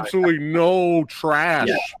 There's absolutely no trash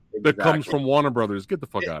that comes from Warner Brothers. Get the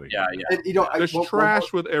fuck out of here. Yeah. And, there's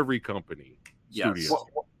trash with every company. Yes.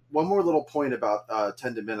 One more little point about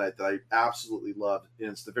 10 to Midnight that I absolutely loved, and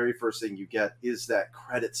it's the very first thing you get, is that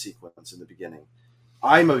credit sequence in the beginning.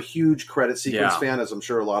 I'm a huge credit sequence fan, as I'm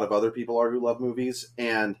sure a lot of other people are who love movies.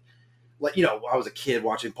 And I was a kid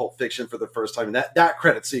watching Pulp Fiction for the first time, and that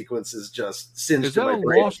credit sequence is just singed. Is that a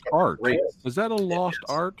lost art? Is that a lost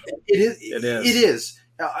art? It is. It is.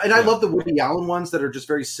 And I love the Woody Allen ones that are just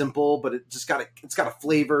very simple, but it's got a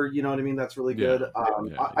flavor. You know what I mean? That's really good.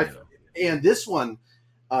 And this one,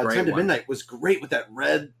 10 to Midnight, was great with that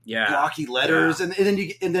red blocky letters, and then you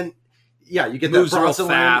get moves that real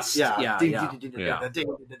fast. It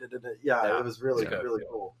was really really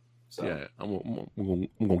cool. So. Yeah, I'm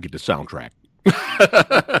gonna get the soundtrack.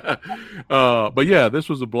 But yeah, this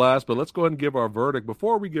was a blast. But let's go ahead and give our verdict.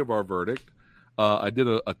 Before we give our verdict, I did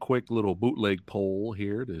a quick little bootleg poll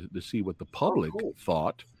here to see what the public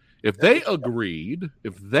thought. If they agreed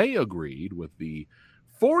with the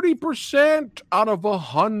 40% out of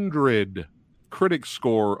 100 critic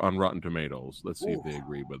score on Rotten Tomatoes. Let's see if they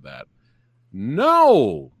agree with that.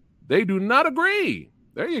 No, they do not agree.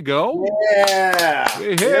 There you go. Yeah.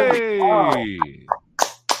 Hey.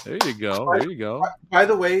 There you go. By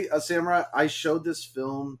the way, Samurai, I showed this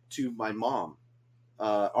film to my mom,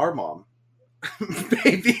 our mom,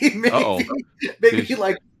 maybe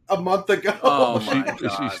like a month ago. Oh,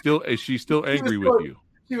 is she still angry with you?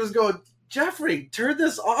 She was going, Jeffrey, turn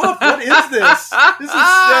this off. What is this?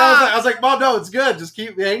 I was like, Mom, no, it's good. Just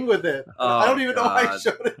keep hanging with it. I don't even know why I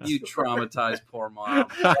showed it. You traumatized poor mom.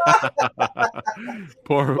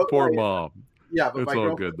 poor mom. Yeah, but it's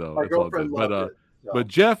all good though. My girlfriend loved it. So. But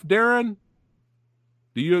Jeff, Darren,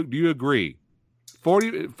 do you agree?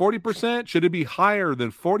 40%? Should it be higher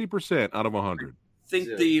than 40% out of 100?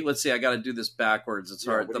 Let's see. I got to do this backwards. It's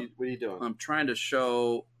hard. What are you doing? I'm trying to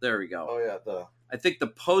show. There we go. Oh yeah, I think the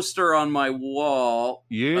poster on my wall,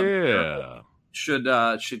 should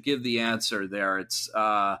give the answer there. It's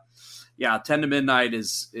 10 to Midnight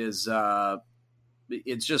is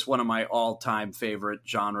it's just one of my all-time favorite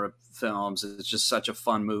genre films. It's just such a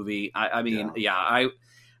fun movie. I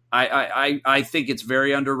I think it's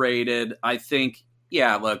very underrated. I think,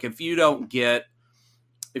 yeah, look, if you don't get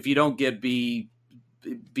B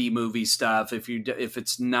movie stuff, if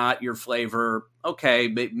it's not your flavor, okay,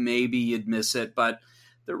 maybe you'd miss it. But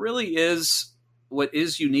there really is, what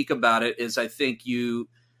is unique about it is I think you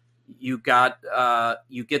get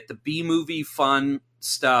the B movie fun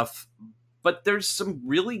stuff, but there's some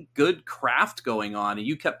really good craft going on, and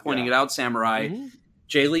you kept pointing it out, Samurai. Mm-hmm.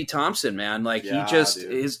 J. Lee Thompson, man, like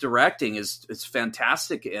his directing is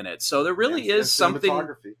fantastic in it. So there really is something.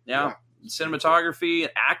 Cinematography,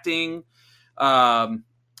 acting, and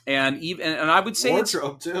I would say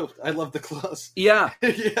wardrobe too. I love the clothes. Yeah,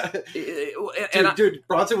 dude,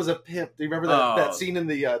 Bronson was a pimp. Do you remember that scene in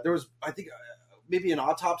the? There was, I think, maybe an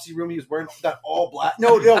autopsy room. He was wearing that all black.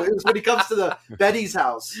 No, it was when he comes to the Betty's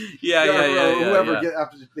house. Whoever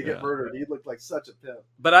after they get murdered, he looked like such a pimp.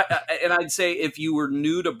 But I'd say if you were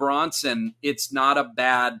new to Bronson, it's not a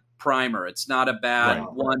bad primer. It's not a bad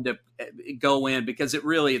one to go in, because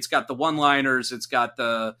it's got the one-liners, it's got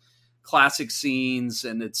the classic scenes,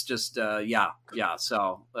 and it's just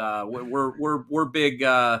So we're big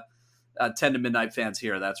 10 to Midnight fans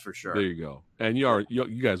here, that's for sure. There you go. And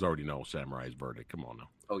you guys already know Samurai's verdict. Come on now.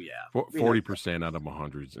 Oh yeah, 40% out of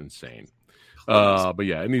 100 is insane. But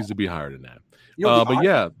yeah, it needs to be higher than that. But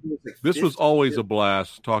yeah, this was always a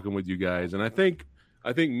blast talking with you guys, and I think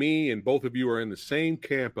me and both of you are in the same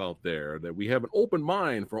camp out there, that we have an open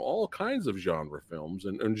mind for all kinds of genre films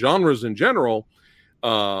and genres in general,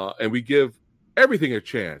 and we give everything a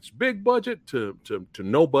chance, big budget to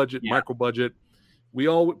no budget, micro budget.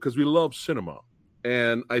 Because we love cinema,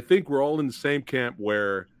 and I think we're all in the same camp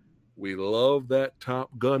where we love that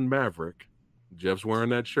Top Gun Maverick. Jeff's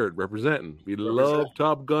wearing that shirt representing. We love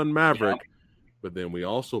Top Gun Maverick, but then we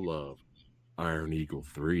also love Iron Eagle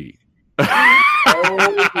 3.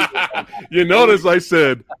 You notice I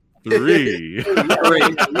said 3.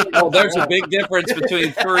 Well, there's a big difference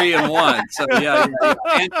between 3 and 1. So yeah.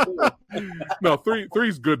 No,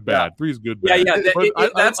 3's good bad. 3's good bad. Yeah.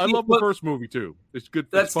 I love the first movie too. It's good.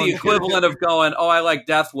 That's the equivalent of going, I like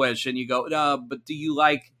Death Wish, and you go, no, but do you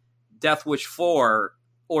like Death Wish 4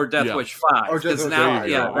 or Death Wish 5? Because now,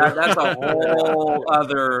 that's a whole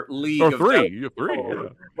other league. Or 3,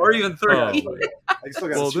 or even 3.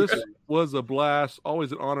 Well, this was a blast.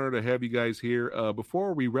 Always an honor to have you guys here.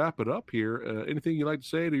 Before we wrap it up here, anything you'd like to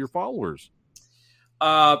say to your followers?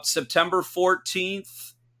 September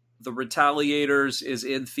 14th, The Retaliators is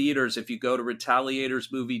in theaters. If you go to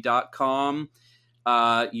retaliatorsmovie.com,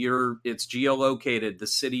 it's geolocated. The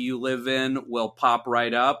city you live in will pop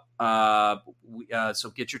right up. So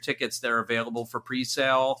get your tickets. They're available for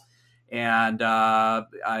pre-sale. And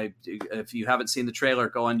if you haven't seen the trailer,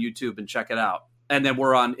 go on YouTube and check it out. And then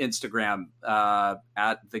we're on Instagram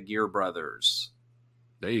at the Geare Brothers.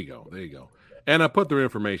 There you go. And I put their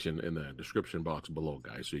information in the description box below,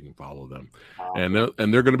 guys, so you can follow them. And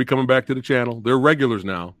they're going to be coming back to the channel. They're regulars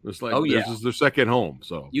now. It's like this is their second home.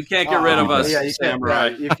 So you can't get rid of us,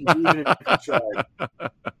 Samurai.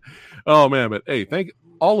 Oh man, but hey, thank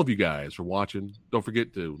all of you guys for watching. Don't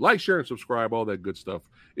forget to like, share, and subscribe. All that good stuff.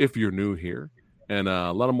 If you're new here, and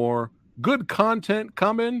a lot of more good content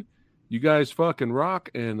coming. You guys fucking rock,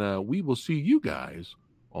 and we will see you guys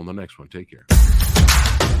on the next one. Take care.